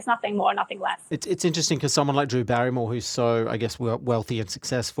nothing more, nothing less. It's interesting because someone like Drew Barrymore, who's so, I guess, wealthy and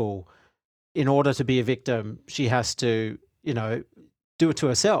successful, in order to be a victim, she has to, do it to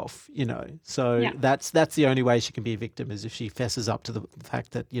herself, So that's the only way she can be a victim, is if she fesses up to the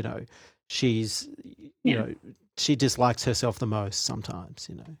fact that, she's, she dislikes herself the most sometimes,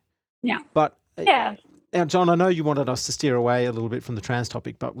 Yeah. But now, John, I know you wanted us to steer away a little bit from the trans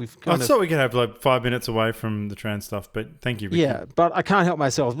topic, but we've I thought we could have like 5 minutes away from the trans stuff, but thank you, Ricky. Yeah, but I can't help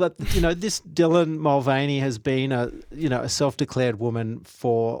myself. But, this Dylan Mulvaney has been a self-declared woman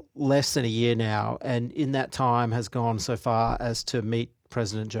for less than a year now, and in that time has gone so far as to meet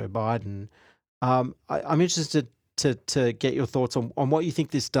President Joe Biden. I'm interested to get your thoughts on what you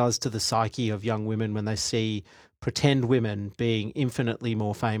think this does to the psyche of young women when they see pretend women being infinitely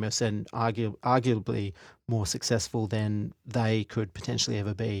more famous and arguably more successful than they could potentially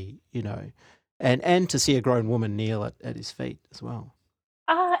ever be, and to see a grown woman kneel at his feet as well.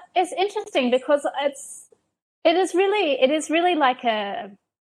 It's interesting because it is really like a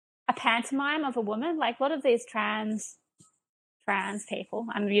pantomime of a woman. Like a lot of these trans people,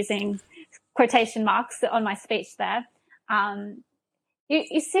 I'm using quotation marks on my speech there.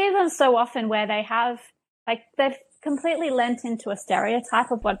 You see them so often where they have, like, they've completely lent into a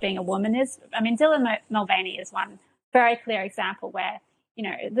stereotype of what being a woman is. I mean, Dylan Mulvaney is one very clear example where,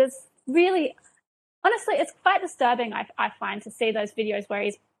 there's really, honestly, it's quite disturbing. I find to see those videos where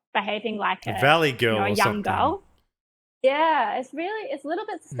he's behaving like a valley girl, a or young something. girl. Yeah, it's a little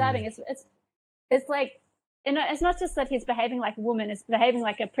bit disturbing. It's like, it's not just that he's behaving like a woman; it's behaving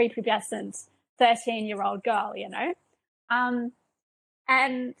like a prepubescent 13-year-old girl.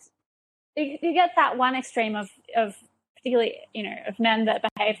 And you get that one extreme of particularly of men that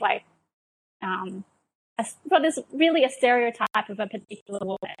behave like what is really a stereotype of a particular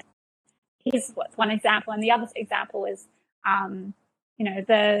woman. Here's one example, and the other example is it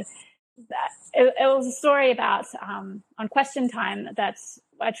was a story about on Question Time that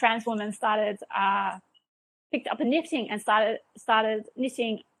a trans woman picked up a knitting and started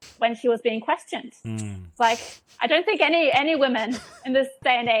knitting when she was being questioned. Like, I don't think any women in this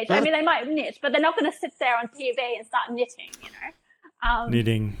day and age, I mean, they might knit, but they're not going to sit there on TV and start knitting,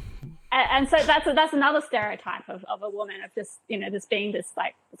 Knitting. And so that's another stereotype of a woman, of just this being this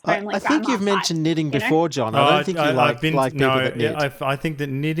like this homely I think you've mentioned knitting before, John. I don't think you like people that knit. I think that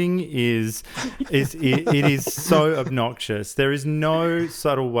knitting is so obnoxious. There is no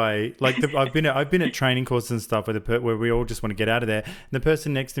subtle way. Like I've been at training courses and stuff where we all just want to get out of there. And the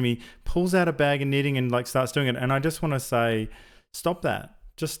person next to me pulls out a bag of knitting and like starts doing it, and I just want to say, stop that.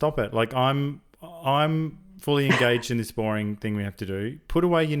 Just stop it. Like I'm fully engaged in this boring thing we have to do. Put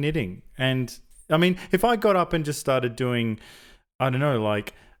away your knitting. And I mean, if I got up and just started doing, I don't know,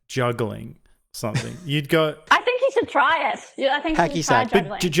 like juggling something, you'd go, I think you should try it. I think you should try juggling.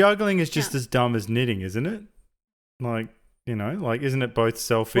 But juggling is just as dumb as knitting, isn't it? Like, isn't it both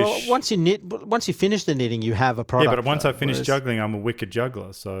selfish? Well, once you finish the knitting, you have a product. Yeah, but once I finish juggling, I'm a wicked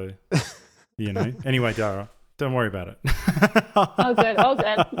juggler. So, Anyway, Dara, don't worry about it. Oh, good.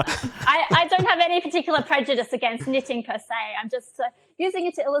 I don't have any particular prejudice against knitting per se. I'm just using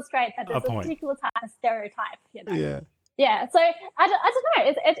it to illustrate that there's a particular type of stereotype. Yeah. So I don't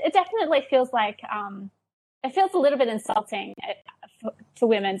know. It definitely feels like it feels a little bit insulting for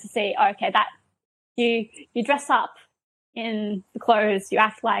women to see. Oh, okay, that you dress up in the clothes, you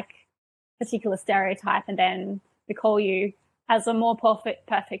act like a particular stereotype, and then we call you as a more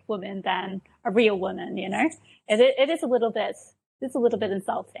perfect woman than a real woman. It is a little bit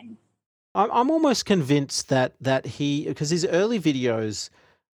insulting. I'm almost convinced that because his early videos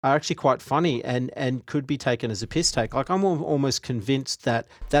are actually quite funny and could be taken as a piss take. Like, I'm almost convinced that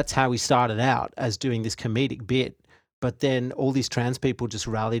that's how he started out, as doing this comedic bit. But then all these trans people just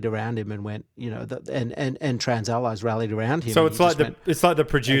rallied around him and went, and trans allies rallied around him. So it's like the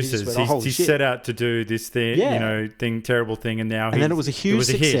producers. He set out to do this thing, terrible thing, and now then it was a huge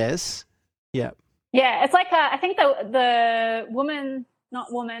success. Yeah. Yeah, it's like I think the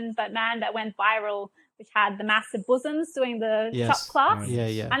not woman, but man that went viral, which had the massive bosoms doing the shop class.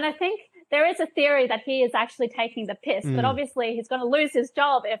 Yeah. And I think there is a theory that he is actually taking the piss, but obviously he's going to lose his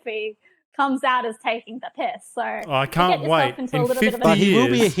job if he comes out as taking the piss. So I can't wait. In 50 years, he will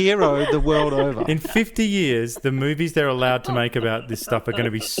be a hero the world over. In 50 years, the movies they're allowed to make about this stuff are going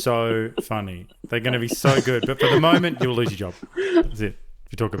to be so funny. They're going to be so good. But for the moment, you'll lose your job. That's it.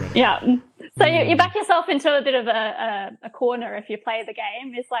 If you talk about it. Yeah. So you back yourself into a bit of a corner if you play the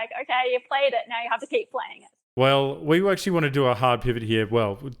game. It's like, okay, you played it, now you have to keep playing it. Well, we actually want to do a hard pivot here.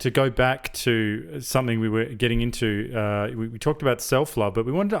 Well, to go back to something we were getting into, we talked about self-love, but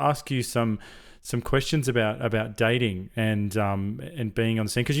we wanted to ask you some questions about dating and being on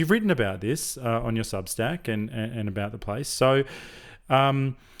the scene, because you've written about this on your Substack and about the place. So,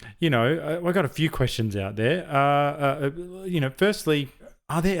 I got a few questions out there. Firstly,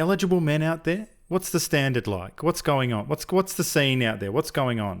 are there eligible men out there? What's the standard like? What's going on? What's the scene out there? What's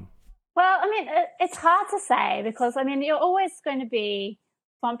going on? Well, I mean, it's hard to say because, I mean, you're always going to be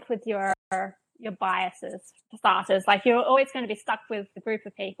swamped with your biases, for starters. Like, you're always going to be stuck with a group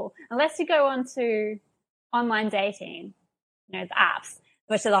of people unless you go on to online dating, the apps,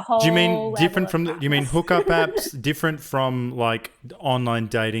 which is a whole. Do you mean different from? You mean hookup apps different from like online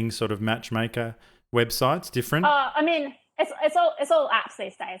dating sort of matchmaker websites? Different? I mean, it's all apps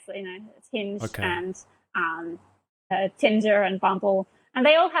these days. It's Hinge and Tinder and Bumble. And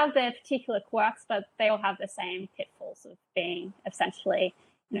they all have their particular quirks, but they all have the same pitfalls of being essentially,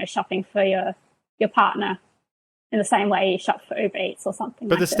 shopping for your partner in the same way you shop for Uber Eats or something.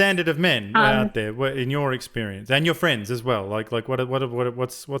 But the standard of men out there, in your experience, and your friends as well, like what's it like out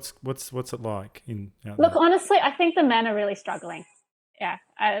Look, there? honestly, I think the men are really struggling. Yeah,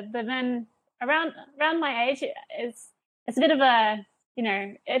 the men around my age, it's a bit of a,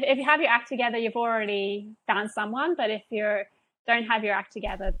 if you have your act together, you've already found someone. But if you don't have your act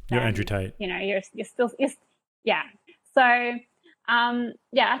together, then, you're Andrew Tate. You're still. So,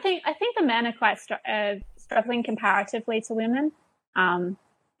 I think the men are quite struggling comparatively to women.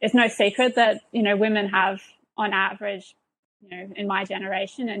 it's no secret that, women have on average, in my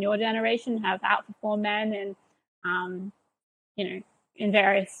generation and your generation have outperformed men in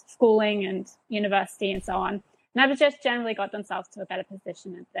various schooling and university and so on. And have just generally got themselves to a better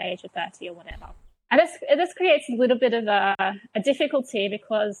position at the age of 30 or whatever. And this creates a little bit of a difficulty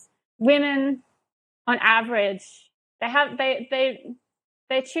because women, on average,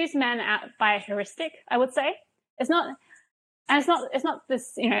 they choose men out by a heuristic, I would say. It's not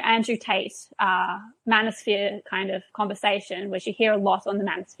this, Andrew Tate manosphere kind of conversation, which you hear a lot on the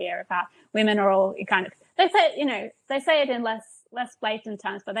manosphere about women are all they say it in less blatant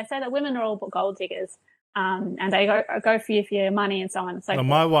terms, but they say that women are all gold diggers. And they go for you for your money and so on and so forth.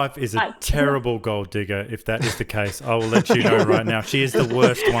 My wife is a terrible gold digger. If that is the case, I will let you know right now. She is the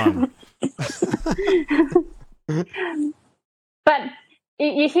worst one. But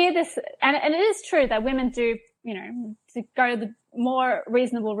you hear this, and it is true that women do, to go the more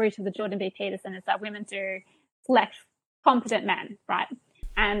reasonable route of the Jordan B. Peterson is that women do select competent men, right?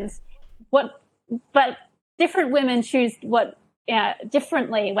 But different women choose what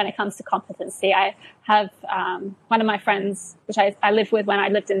differently when it comes to competency. I have one of my friends, which I lived with when I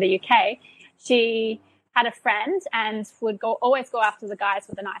lived in the UK. She had a friend and would always go after the guys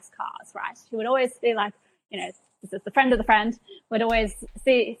with the nice cars, right? She would always be like, this is the friend of the friend, would always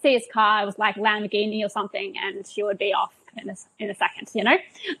see his car. It was like Lamborghini or something, and she would be off in a second,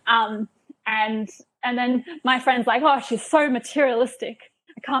 And then my friend's like, oh, she's so materialistic.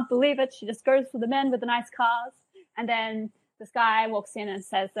 I can't believe it. She just goes for the men with the nice cars. And then this guy walks in and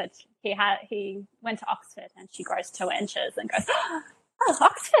says that he went to Oxford, and she grows 2 inches and goes, oh,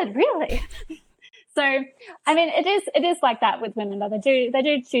 Oxford, really? So, I mean, it is like that with women, though. They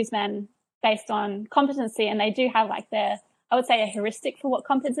do choose men based on competency, and they do have I would say, a heuristic for what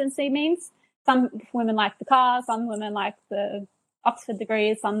competency means. Some women like the car, some women like the Oxford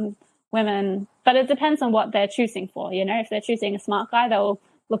degrees, some women, but it depends on what they're choosing for. If they're choosing a smart guy, they'll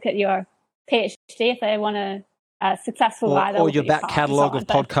look at your PhD. If they want a successful guy, or your back catalogue of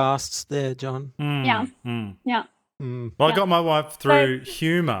podcasts there, John. Yeah. Well, I got my wife through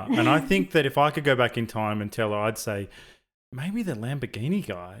humour, and I think that if I could go back in time and tell her, I'd say maybe the Lamborghini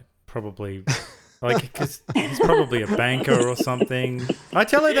guy probably, because he's probably a banker or something. I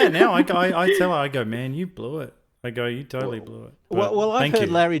tell her that now. I tell her, I go, man, you blew it. I go, you totally blew it. But I've heard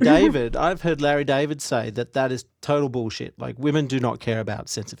Larry David. I've heard Larry David say that is total bullshit. Like, women do not care about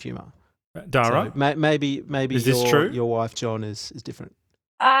sense of humour. Dara, so maybe is this true? Your wife John is different.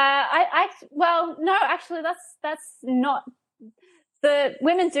 No, actually, that's not. The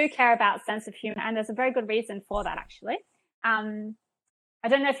women do care about sense of humour, and there's a very good reason for that. Actually, I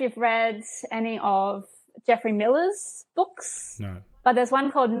don't know if you've read any of Geoffrey Miller's books. No, but there's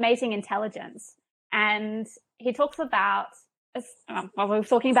one called Mating Intelligence, and he talks about what we were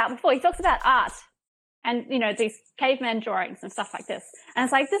talking about before. He talks about art. And, these caveman drawings and stuff like this. And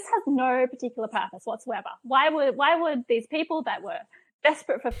it's like, this has no particular purpose whatsoever. Why would these people that were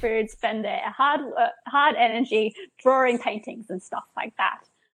desperate for food spend their hard energy drawing paintings and stuff like that?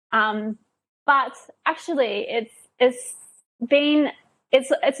 But actually, it's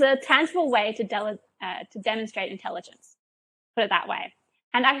a tangible way to demonstrate intelligence, put it that way.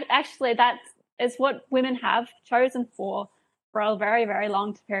 And actually, that is what women have chosen for a very, very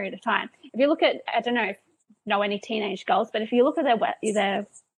long period of time. If you look at, I don't know if you know any teenage girls, but if you look at their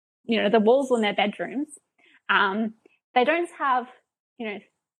the walls in their bedrooms, they don't have,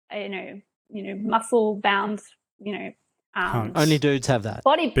 muscle bound, only dudes have that.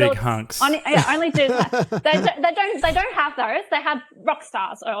 Body big hunks. Only dudes. They don't have those. They have rock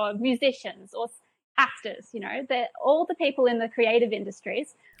stars or musicians or actors. They're all the people in the creative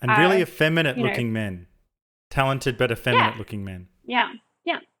industries and really effeminate looking men. Talented but effeminate looking men. Yeah.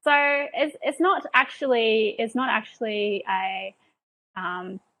 So it's not actually a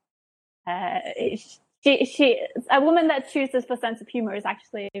a woman that chooses for sense of humor is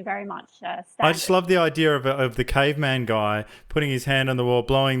actually very much standard. I just love the idea of the caveman guy putting his hand on the wall,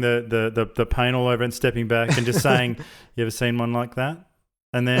 blowing the paint all over and stepping back and just saying, "You ever seen one like that?"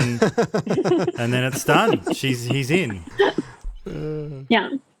 And then it's done. He's in. Yeah,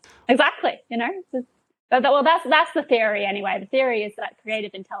 exactly. Well, that's the theory anyway. The theory is that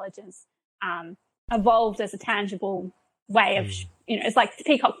creative intelligence evolved as a tangible way of, it's like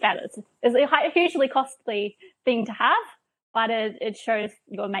peacock feathers. It's a hugely costly thing to have, but it shows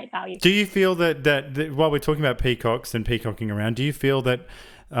your mate value. Do you feel that while we're talking about peacocks and peacocking around, do you feel that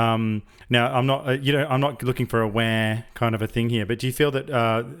now I'm not I'm not looking for a where kind of a thing here, but do you feel that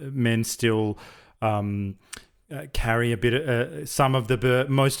men still carry a bit,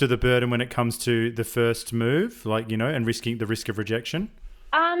 most of the burden when it comes to the first move, and risking the risk of rejection?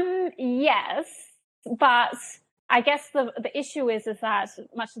 Yes, but I guess the issue is that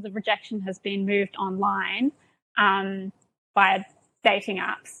much of the rejection has been moved online via dating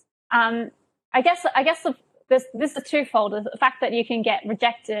apps. I guess this is twofold: the fact that you can get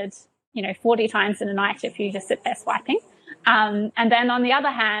rejected, 40 times in a night if you just sit there swiping, and then on the other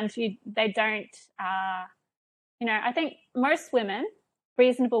hand, they don't. I think most women,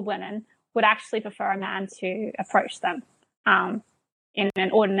 reasonable women, would actually prefer a man to approach them in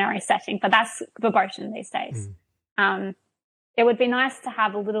an ordinary setting, but that's verboten these days. It would be nice to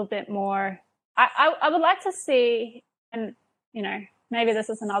have a little bit more. I would like to see, and maybe this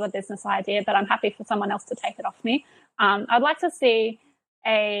is another business idea, but I'm happy for someone else to take it off me. I'd like to see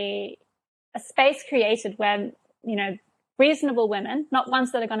a space created where reasonable women, not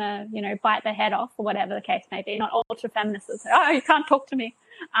ones that are going to bite their head off or whatever the case may be, not ultra feminists that say, oh, you can't talk to me.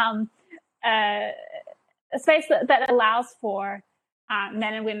 A space that allows for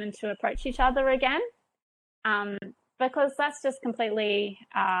men and women to approach each other again, because that's just completely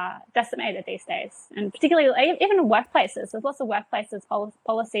decimated these days, and particularly even in workplaces. There's lots of workplaces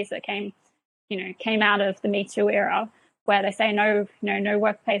policies that came out of the Me Too era, where they say no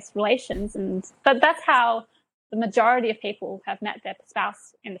workplace relations, but that's how the majority of people have met their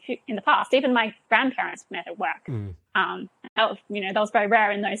spouse in the past. Even my grandparents met at work. That was very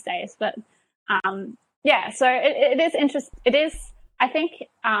rare in those days, but so it is interesting. It is, I think,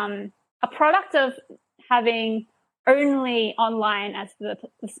 a product of having only online as the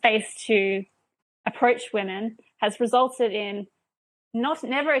space to approach women has resulted in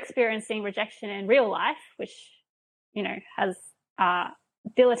never experiencing rejection in real life, which has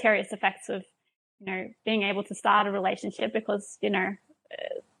deleterious effects of being able to start a relationship, because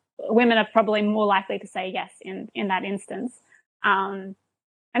women are probably more likely to say yes in that instance, and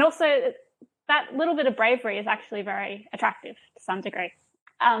also that little bit of bravery is actually very attractive to some degree.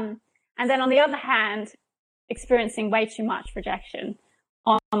 And then on the other hand, experiencing way too much rejection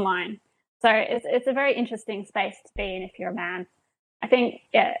online. So it's a very interesting space to be in if you're a man. I think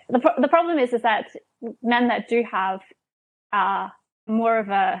the problem is that men that do have more of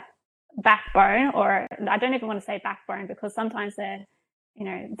a backbone, or I don't even want to say backbone, because sometimes they're,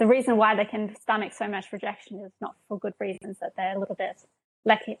 the reason why they can stomach so much rejection is not for good reasons, that they're a little bit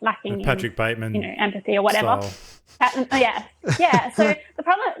lacking Patrick in, Bateman, empathy or whatever. Yeah. So the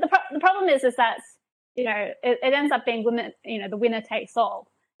problem is that it ends up being women. The winner takes all.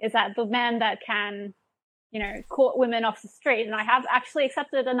 Is that the man that can court women off the street, and I have actually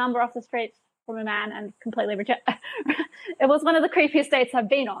accepted a number off the street from a man and completely rejected. It was one of the creepiest dates I've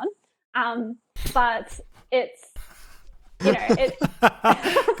been on, but it's Come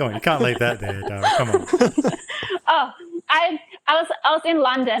on, you can't leave that there, Dara. Come on. Oh, I was in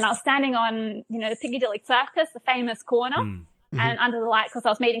London. I was standing on the Piccadilly Circus, the famous corner, and under the light, because I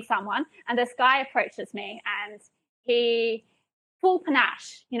was meeting someone, and this guy approaches me, and he full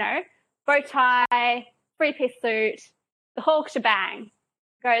panache, bow tie, 3-piece suit, the whole shebang.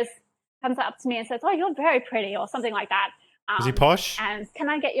 Comes up to me and says, "Oh, you're very pretty," or something like that. Is he posh? And can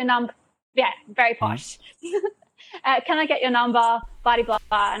I get your number? Yeah, very posh. Can I get your number? Blah, blah,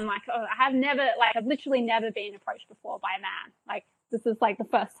 blah. And I've literally never been approached before by a man. Like, this is like the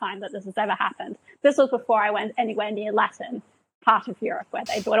first time that this has ever happened. This was before I went anywhere near Latin, part of Europe, where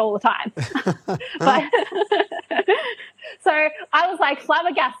they do it all the time. So I was like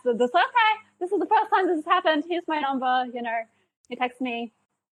flabbergasted. This is the first time this has happened. Here's my number. He texts me.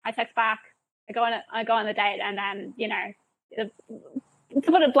 I text back. I go on a date, and then to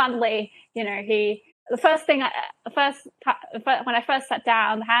put it bluntly, when I first sat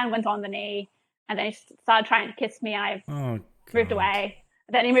down, the hand went on the knee, and then he started trying to kiss me. And I moved away.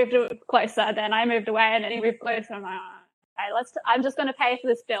 Then he moved closer. Then I moved away, and then he moved closer. I'm like, okay, I'm just going to pay for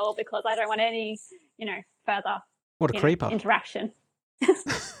this bill because I don't want any, further. What a creeper interaction.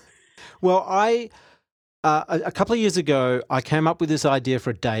 Well, a couple of years ago, I came up with this idea for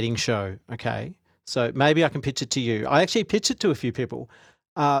a dating show. Okay, so maybe I can pitch it to you. I actually pitched it to a few people.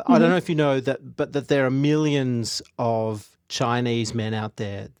 I don't know if you know that, but that there are millions of Chinese men out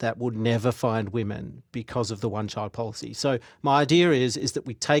there that would never find women because of the one-child policy. So my idea is that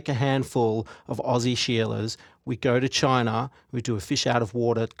we take a handful of Aussie Sheilas, we go to China, we do a fish out of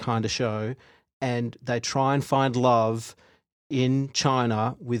water kind of show, and they try and find love in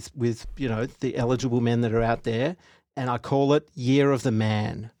China with the eligible men that are out there, and I call it Year of the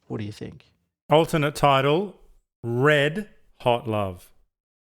Man. What do you think? Alternate title: Red Hot Love.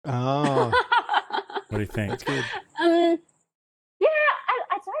 Oh, what do you think? That's good. Yeah,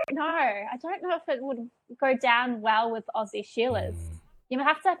 I don't know. I don't know if it would go down well with Aussie Sheilas. You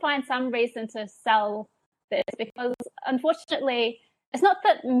have to find some reason to sell this, because unfortunately, it's not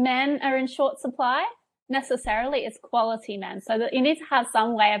that men are in short supply necessarily, it's quality men. So that you need to have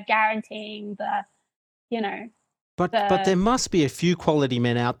some way of guaranteeing the, you know, But there must be a few quality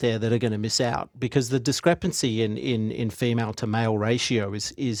men out there that are going to miss out, because the discrepancy in female to male ratio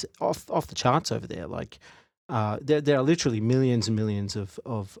is off the charts over there. Like there are literally millions and millions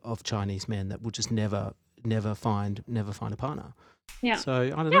of Chinese men that will just never find a partner. Yeah. So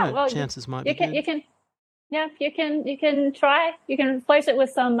I don't know. Well, chances might be good. You can try. You can float it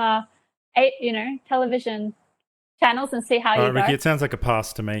with some television channels and see how you go. Ricky, it sounds like a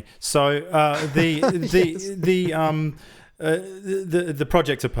pass to me. So the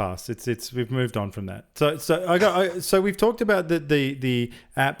project's a pass. It's we've moved on from that. So we've talked about the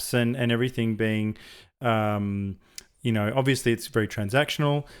apps and everything being obviously it's very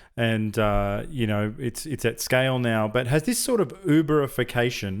transactional and it's at scale now. But has this sort of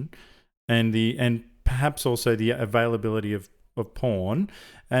Uberification and perhaps also the availability of porn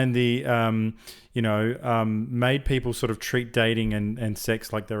and the made people sort of treat dating and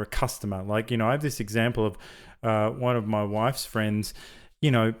sex like they're a customer? Like, I have this example of one of my wife's friends.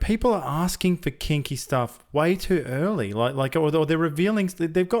 People are asking for kinky stuff way too early, or they're revealing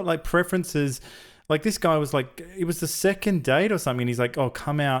they've got like preferences. Like this guy was like, it was the second date or something, and he's like, "Oh,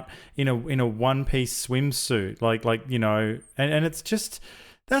 come out in a one-piece swimsuit," and it's just,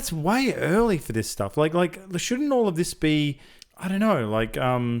 that's way early for this stuff. Like shouldn't all of this be, I don't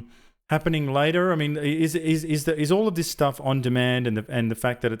know, happening later? I mean, is all of this stuff on demand, and the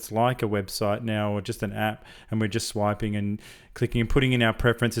fact that it's like a website now or just an app, and we're just swiping and clicking and putting in our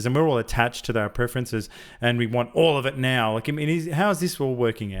preferences, and we're all attached to our preferences, and we want all of it now. Like, I mean, how is this all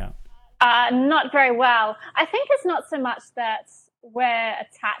working out? Not very well. I think it's not so much that we're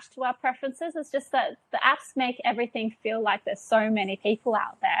attached to our preferences. It's just that the apps make everything feel like there's so many people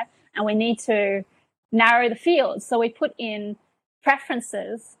out there, and we need to narrow the field. So we put in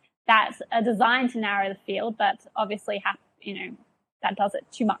preferences that are designed to narrow the field, but obviously that does it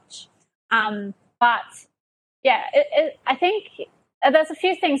too much. But yeah, I think there's a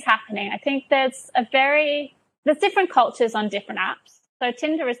few things happening. I think there's different cultures on different apps. So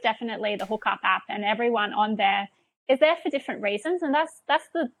Tinder is definitely the hookup app, and everyone on there is there for different reasons. And that's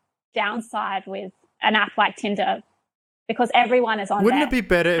the downside with an app like Tinder, because everyone is on there. Wouldn't it be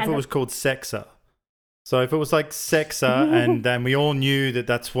better if it was called Sexa? So if it was like Sexa and then we all knew that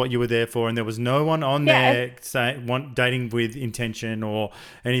that's what you were there for, and there was no one on there dating with intention or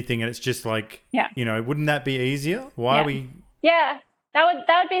anything, and it's just like, wouldn't that be easier? Why are we... Yeah, that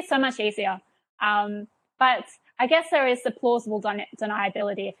would be so much easier. But I guess there is the plausible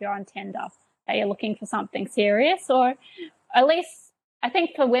deniability if you're on Tinder, that you're looking for something serious, or at least I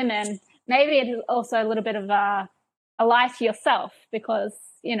think for women, maybe it is also a little bit of a lie to yourself, because,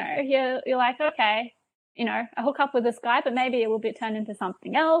 you're like, okay, I hook up with this guy, but maybe it will be turned into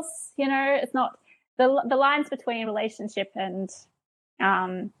something else. It's not the lines between relationship and,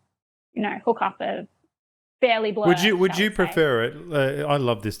 hookup are fairly blurred. Would you prefer it? I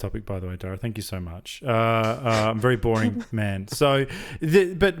love this topic, by the way, Dara. Thank you so much. I'm a very boring man. So,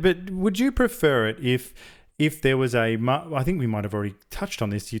 but would you prefer it if there was I think we might have already touched on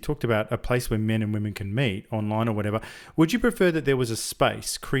this. You talked about a place where men and women can meet online or whatever. Would you prefer that there was a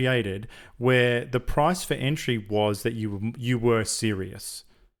space created where the price for entry was that you were serious,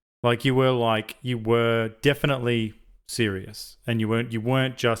 like you were definitely serious, and you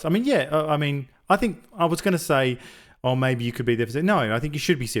weren't just. I think I was going to say, oh, maybe you could be there for. No, I think you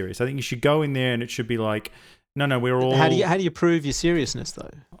should be serious. I think you should go in there, and it should be like, no, we're all. How do you prove your seriousness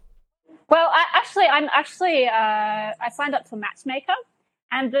though? Well, I signed up to Matchmaker,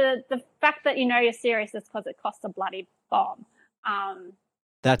 and the fact that you're serious is because it costs a bloody bomb.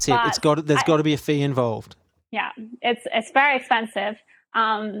 That's it. There's got to be a fee involved. Yeah, it's very expensive.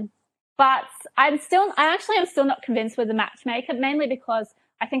 But I'm still not convinced with the Matchmaker, mainly because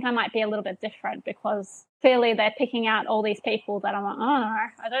I think I might be a little bit different, because clearly they're picking out all these people that I'm like, oh no,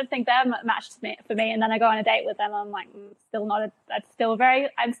 I don't think they're matched for me. And then I go on a date with them, I'm like, I'm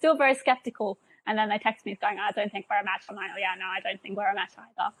still very skeptical. And then they text me going, I don't think we're a match. I'm like, oh yeah, no, I don't think we're a match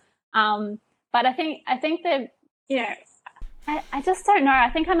either. But I think that, I just don't know.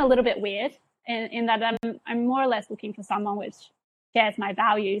 I think I'm a little bit weird in that I'm more or less looking for someone which shares my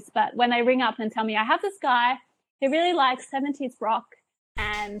values. But when they ring up and tell me I have this guy who really likes 70s rock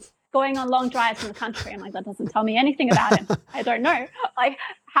and going on long drives in the country, I'm like, that doesn't tell me anything about him. I don't know. Like,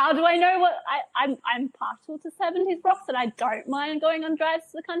 how do I know what I'm partial to 70s rocks, and I don't mind going on drives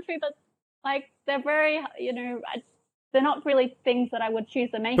to the country, but like they're very, they're not really things that I would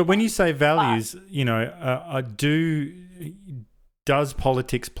choose to make. But when you say values, does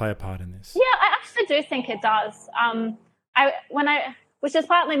politics play a part in this? Yeah, I actually do think it does. which is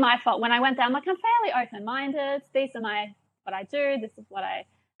partly my fault. When I went there, I'm like, I'm fairly open-minded. These are what I do. This is what I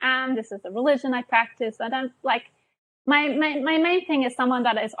am. This is the religion I practice. I don't like my main thing is someone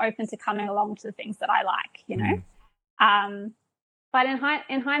that is open to coming along to the things that I like, you know. But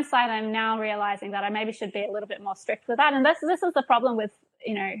in hindsight, I'm now realizing that I maybe should be a little bit more strict with that. And this is the problem with,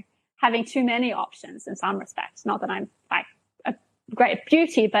 you know, having too many options in some respects. Not that I'm like a great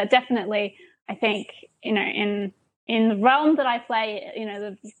beauty, but definitely I think, you know, in the realm that I play, you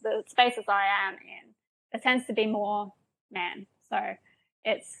know, the spaces I am in, there tends to be more men. So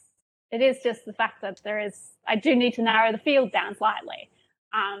it is just the fact that I do need to narrow the field down slightly.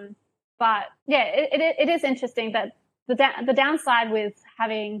 But yeah, it is interesting that the downside with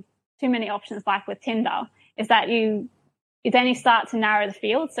having too many options, like with Tinder, is that you start to narrow the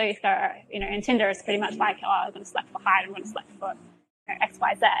field. So if you know, in Tinder it's pretty much like, oh, I'm going to select for height, I'm going to select for, you know, X,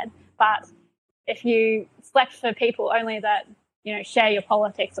 Y, Z. But if you select for people only that, you know, share your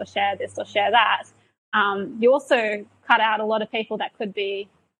politics or share this or share that, you also cut out a lot of people that could be,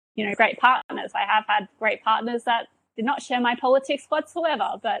 you know, great partners. I have had great partners that did not share my politics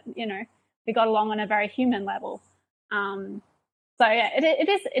whatsoever, but, you know, we got along on a very human level. So yeah,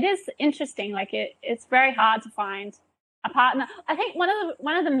 it is interesting. Like it's very hard to find a partner. I think one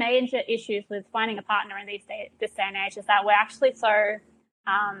of the major issues with finding a partner in this day and age is that we're actually so,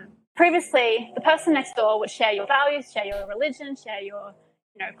 previously the person next door would share your values, share your religion, share your,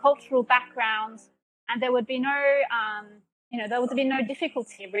 you know, cultural backgrounds, and there would be no, you know, there would be no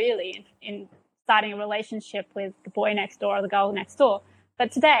difficulty really in starting a relationship with the boy next door or the girl next door.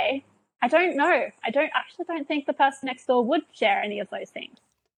 But today, I don't know. I don't think the person next door would share any of those things.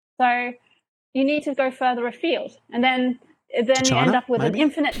 So you need to go further afield, and then you end up with maybe? An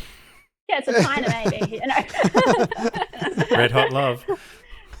infinite. Yeah, it's a China maybe. You know, red hot love.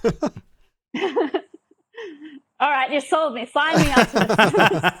 All right, you sold me. Sign me up.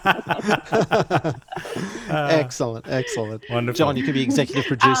 Excellent. Wonderful. John, you can be executive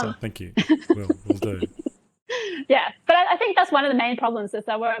producer. Thank you. We'll do. Yeah, but I think that's one of the main problems is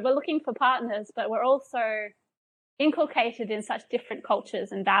that we're looking for partners, but we're also inculcated in such different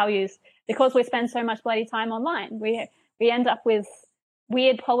cultures and values because we spend so much bloody time online. We end up with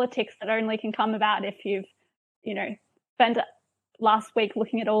weird politics that only can come about if you've, you know, spent last week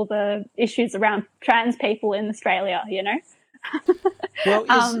looking at all the issues around trans people in Australia, you know. Well,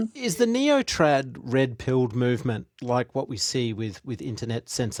 is the neo-trad red-pilled movement, like what we see with internet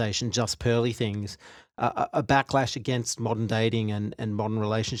sensation, just pearly things, a backlash against modern dating and modern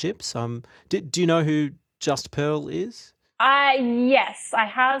relationships? Do you know who Just Pearl is? Yes, I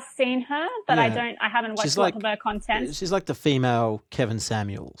have seen her, but yeah. I haven't watched a lot of her content. She's like the female Kevin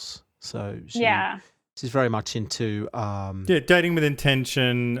Samuels. So she's very much into dating with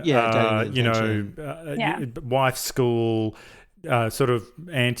intention. Dating with intention. You know, wife school, sort of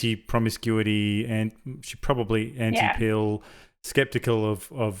anti-promiscuity, and she probably anti-pill, skeptical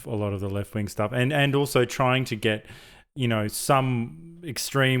of a lot of the left-wing stuff, and also trying to get, you know, some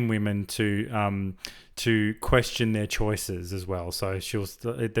extreme women to question their choices as well. So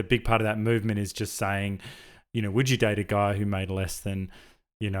the big part of that movement is just saying, you know, would you date a guy who made less than,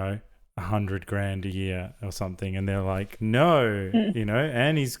 you know, $100,000 a year or something? And they're like, no, you know,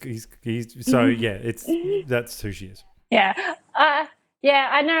 and he's so yeah, that's who she is. Yeah. Yeah,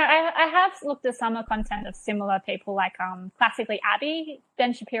 I know. I have looked at some of the content of similar people, like classically Abby,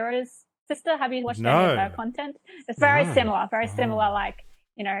 Ben Shapiro's sister. Have you watched any of her content? It's very similar, like,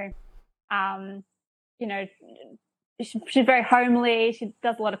 you know, she's very homely. She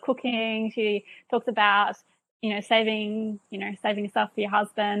does a lot of cooking. She talks about, you know, saving yourself for your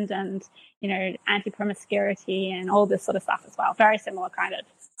husband, and, you know, anti-promiscuity and all this sort of stuff as well. Very similar kind of,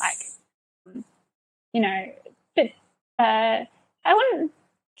 like, you know, but I wouldn't.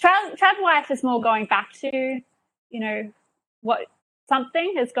 Trad wife is more going back to, you know, what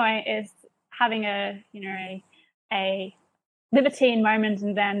something is having a, you know, a libertine moment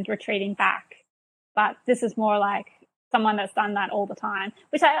and then retreating back. But this is more like someone that's done that all the time,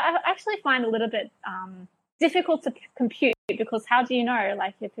 which I actually find a little bit difficult to compute, because how do you know?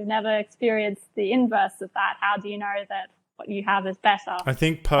 Like, if you've never experienced the inverse of that, how do you know that what you have is better? I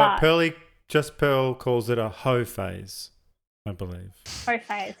think Just Pearl calls it a hoe phase, I believe. Hoe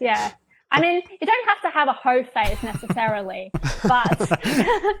phase, yeah. I mean, you don't have to have a hoe phase necessarily, but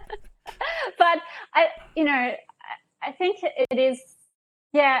but I think it is.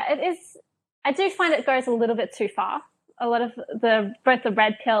 Yeah, it is. I do find it goes a little bit too far. A lot of both the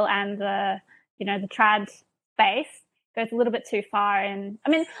red pill and the trad space goes a little bit too far. And I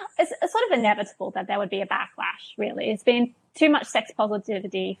mean, it's sort of inevitable that there would be a backlash. Really, it's been too much sex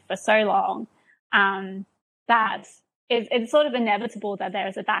positivity for so long that it's sort of inevitable that there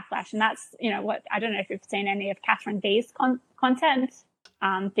is a backlash. And that's, what, I don't know if you've seen any of Catherine D's content,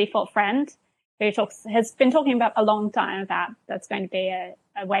 Default Friend, who has been talking about a long time about that's going to be a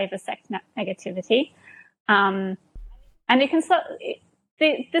wave of sex negativity. And you can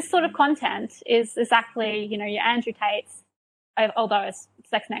this sort of content is exactly, your Andrew Tate's, although it's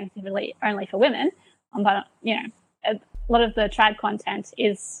sex negativity only for women, but, a lot of the trad content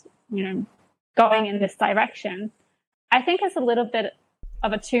is, going in this direction. I think it's a little bit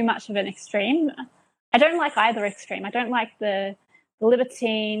of too much of an extreme. I don't like either extreme. I don't like the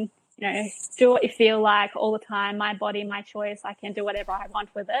libertine, do what you feel like all the time, my body, my choice, I can do whatever I want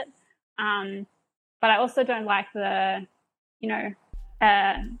with it. But I also don't like the,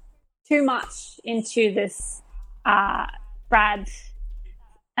 too much into this Brad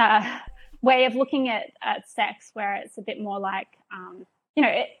way of looking at sex, where it's a bit more like,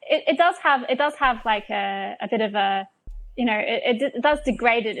 it does have like a bit of a, it does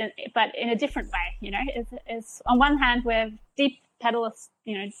degrade it, but in a different way. It's on one hand we're deep pedestalized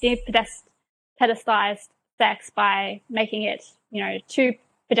sex by making it, too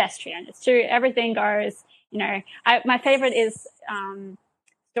pedestrian. It's too, everything goes, my favorite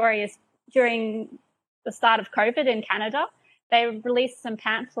story is during the start of COVID in Canada, they released some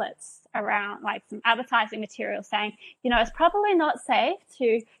pamphlets around, like, some advertising material saying, it's probably not safe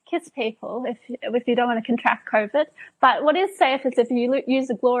to kiss people if you don't want to contract COVID, but what is safe is if you use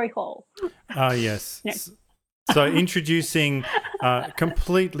a glory hole. Yes. So introducing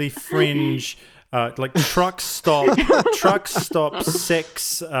completely fringe, like truck stop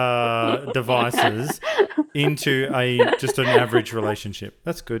sex devices into just an average relationship.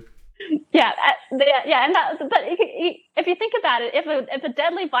 That's good. Yeah, and but if you think about it, if a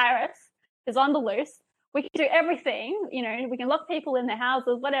deadly virus is on the loose, we can do everything. We can lock people in their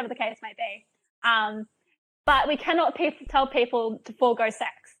houses, whatever the case may be. But we cannot tell people to forego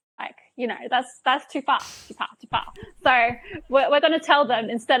sex. Like, that's too far. So we're going to tell them,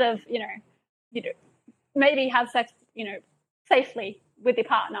 instead of maybe have sex safely with your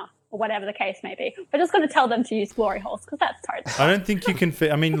partner, or whatever the case may be. We're just going to tell them to use glory holes, because that's totally. I don't think you can.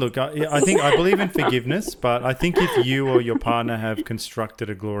 I mean, look, I believe in forgiveness, but I think if you or your partner have constructed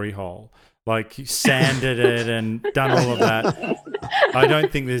a glory hole, like sanded it and done all of that, I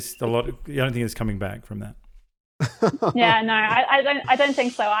don't think there's it's coming back from that. Yeah, no, I don't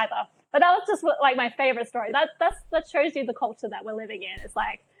think so either. But that was just like my favorite story. That shows you the culture that we're living in. It's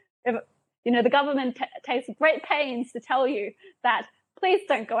like, if, the government takes great pains to tell you that, please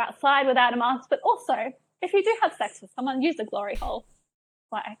don't go outside without a mask, but also, if you do have sex with someone, use a glory hole.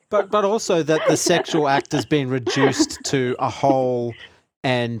 Like, but also that the sexual act has been reduced to a hole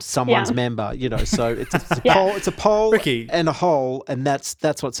and someone's member, so it's a pole Ricky. And a hole, and that's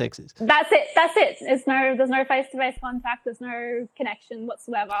what sex is. That's it. There's no face-to-face contact. There's no connection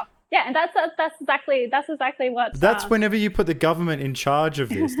whatsoever. Yeah, and that's exactly what. That's whenever you put the government in charge of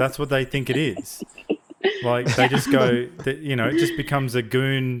this, that's what they think it is. Like, they just go, it just becomes a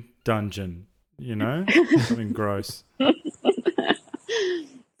goon dungeon, something gross.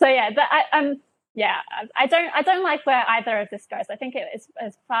 So yeah, I don't like where either of this goes. I think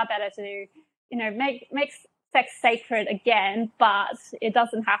it's far better to, make sex sacred again, but it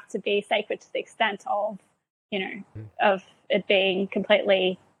doesn't have to be sacred to the extent of, of it being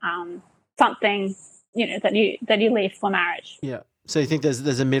completely something, that you leave for marriage. Yeah. So you think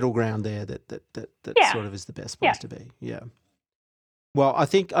there's a middle ground there that sort of is the best place to be. Yeah. Well, I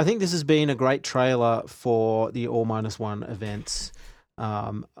think this has been a great trailer for the All-1 events.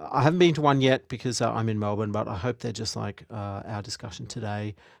 I haven't been to one yet because I'm in Melbourne, but I hope they're just like our discussion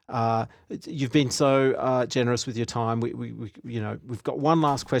today. You've been so generous with your time. We've got one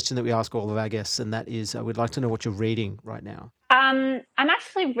last question that we ask all of our guests, and that is, we'd like to know what you're reading right now. I'm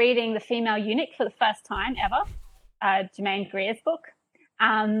actually reading The Female Eunuch for the first time ever. Germaine Greer's book.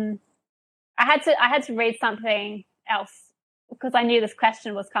 I had to read something else because I knew this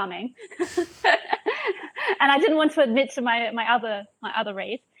question was coming, and I didn't want to admit to my other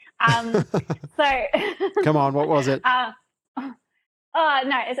read. So come on, what was it? No, I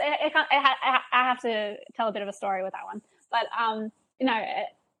have to tell a bit of a story with that one. But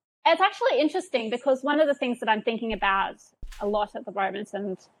it's actually interesting because one of the things that I'm thinking about a lot at the moment,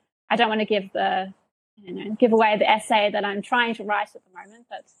 and I don't want to give away the essay that I'm trying to write at the moment,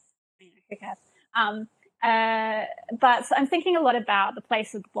 but who cares? But I'm thinking a lot about the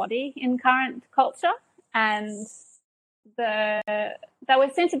place of the body in current culture, and that we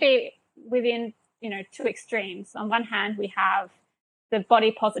seem to be within two extremes. On one hand, we have the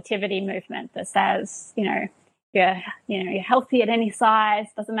body positivity movement that says you're healthy at any size.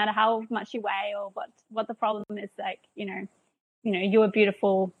 Doesn't matter how much you weigh or what the problem is. Like, you are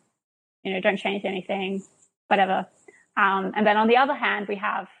beautiful. Don't change anything, whatever. And then on the other hand, we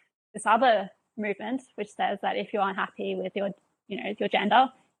have this other movement which says that if you're unhappy with your gender,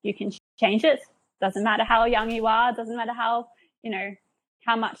 you can change it. Doesn't matter how young you are. Doesn't matter how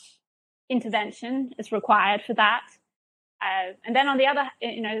much intervention is required for that. And then on the other,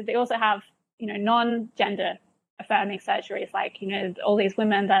 they also have non-gender affirming surgeries, like all these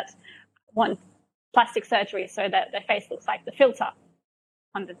women that want plastic surgery so that their face looks like the filter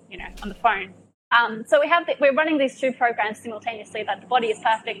on the phone. So we're running these two programs simultaneously, that the body is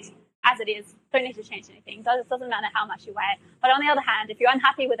perfect as it is, don't need to change anything. It doesn't matter how much you weigh. But on the other hand, if you're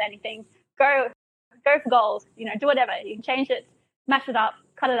unhappy with anything, go for gold, do whatever. You can change it, smash it up,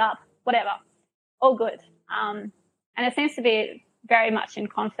 cut it up, whatever. All good. And it seems to be very much in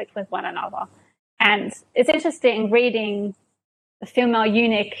conflict with one another. And it's interesting reading the female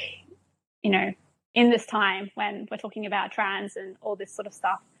eunuch, in this time when we're talking about trans and all this sort of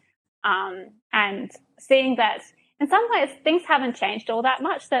stuff, and seeing that in some ways things haven't changed all that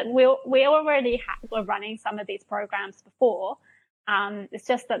much, that we already were running some of these programs before. It's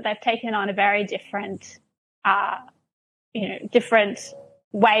just that they've taken on a very different, different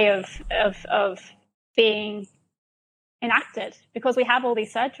way of being enacted, because we have all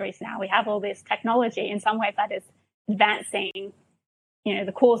these surgeries now. We have all this technology in some ways that is advancing,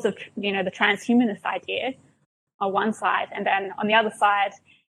 the cause of, the transhumanist idea on one side. And then on the other side,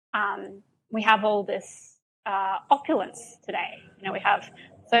 we have all this opulence today. We have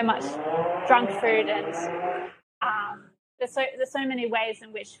so much junk food, and there's so many ways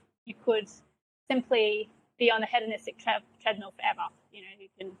in which you could simply be on a hedonistic treadmill forever. You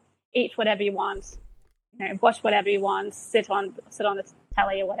can eat whatever you want, watch whatever you want, sit on the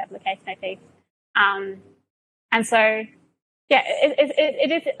telly or whatever the case may be. And so, yeah,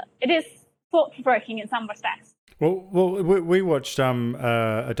 it is thought-provoking in some respects. Well, we watched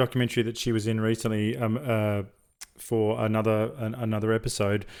a documentary that she was in recently for another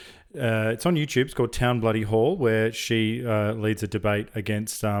episode. It's on YouTube. It's called Town Bloody Hall, where she leads a debate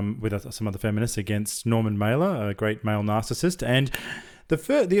against with some other feminists against Norman Mailer, a great male narcissist. And the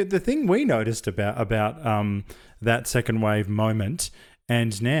thing we noticed about that second wave moment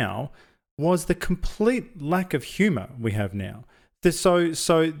and now was the complete lack of humour we have now. So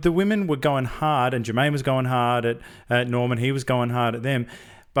the women were going hard, and Jermaine was going hard at Norman. He was going hard at them.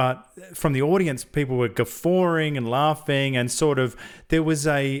 But from the audience, people were guffawing and laughing, and sort of there was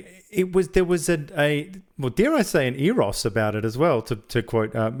a dare I say, an eros about it as well, to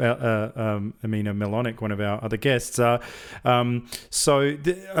quote Amina Melonic, one of our other guests. That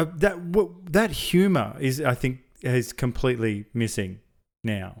humour I think is completely missing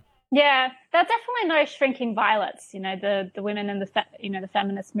now. Yeah, there are definitely no shrinking violets. The women in the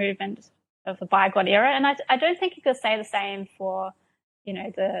feminist movement of the bygone era, and I don't think you could say the same for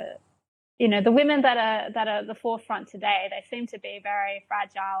the women that are at the forefront today. They seem to be very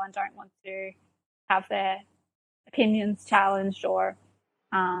fragile and don't want to have their opinions challenged or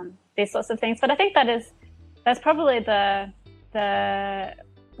these sorts of things. But I think that's probably the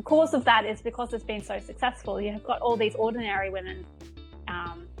cause of that is because it's been so successful. You've got all these ordinary women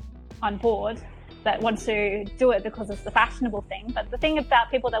on board that want to do it because it's the fashionable thing. But the thing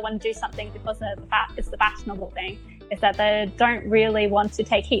about people that want to do something because it's the fashionable thing is that they don't really want to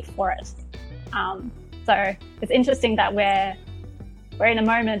take heat for it. So it's interesting that we're in a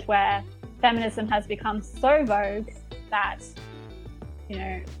moment where feminism has become so vogue that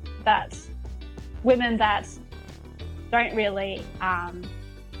that women that don't really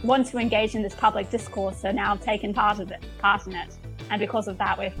want to engage in this public discourse are now taking part in it. And because of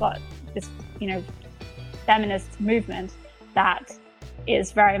that, we've got this, feminist movement that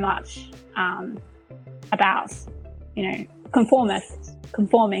is very much about,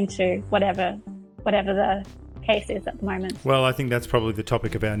 conforming to whatever the case is at the moment. Well, I think that's probably the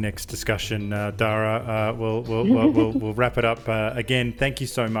topic of our next discussion, Dara. We'll wrap it up. Again, thank you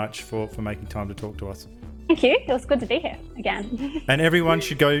so much for making time to talk to us. Thank you. It was good to be here again. And everyone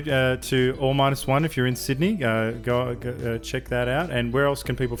should go to All Minus One if you're in Sydney. Go check that out. And where else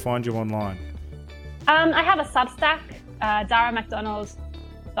can people find you online? I have a Substack,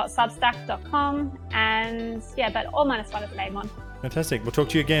 daramacdonald.substack.com, and but All Minus One is the main one. Fantastic. We'll talk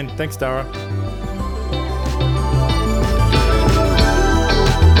to you again. Thanks, Dara.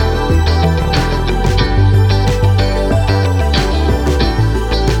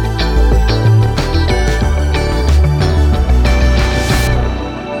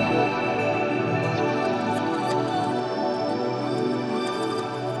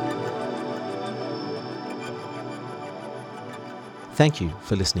 Thank you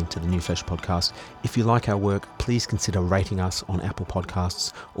for listening to the New Flesh podcast. If you like our work, please consider rating us on Apple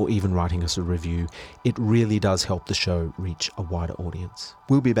Podcasts or even writing us a review. It really does help the show reach a wider audience.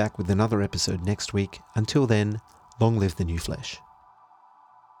 We'll be back with another episode next week. Until then, long live the New Flesh.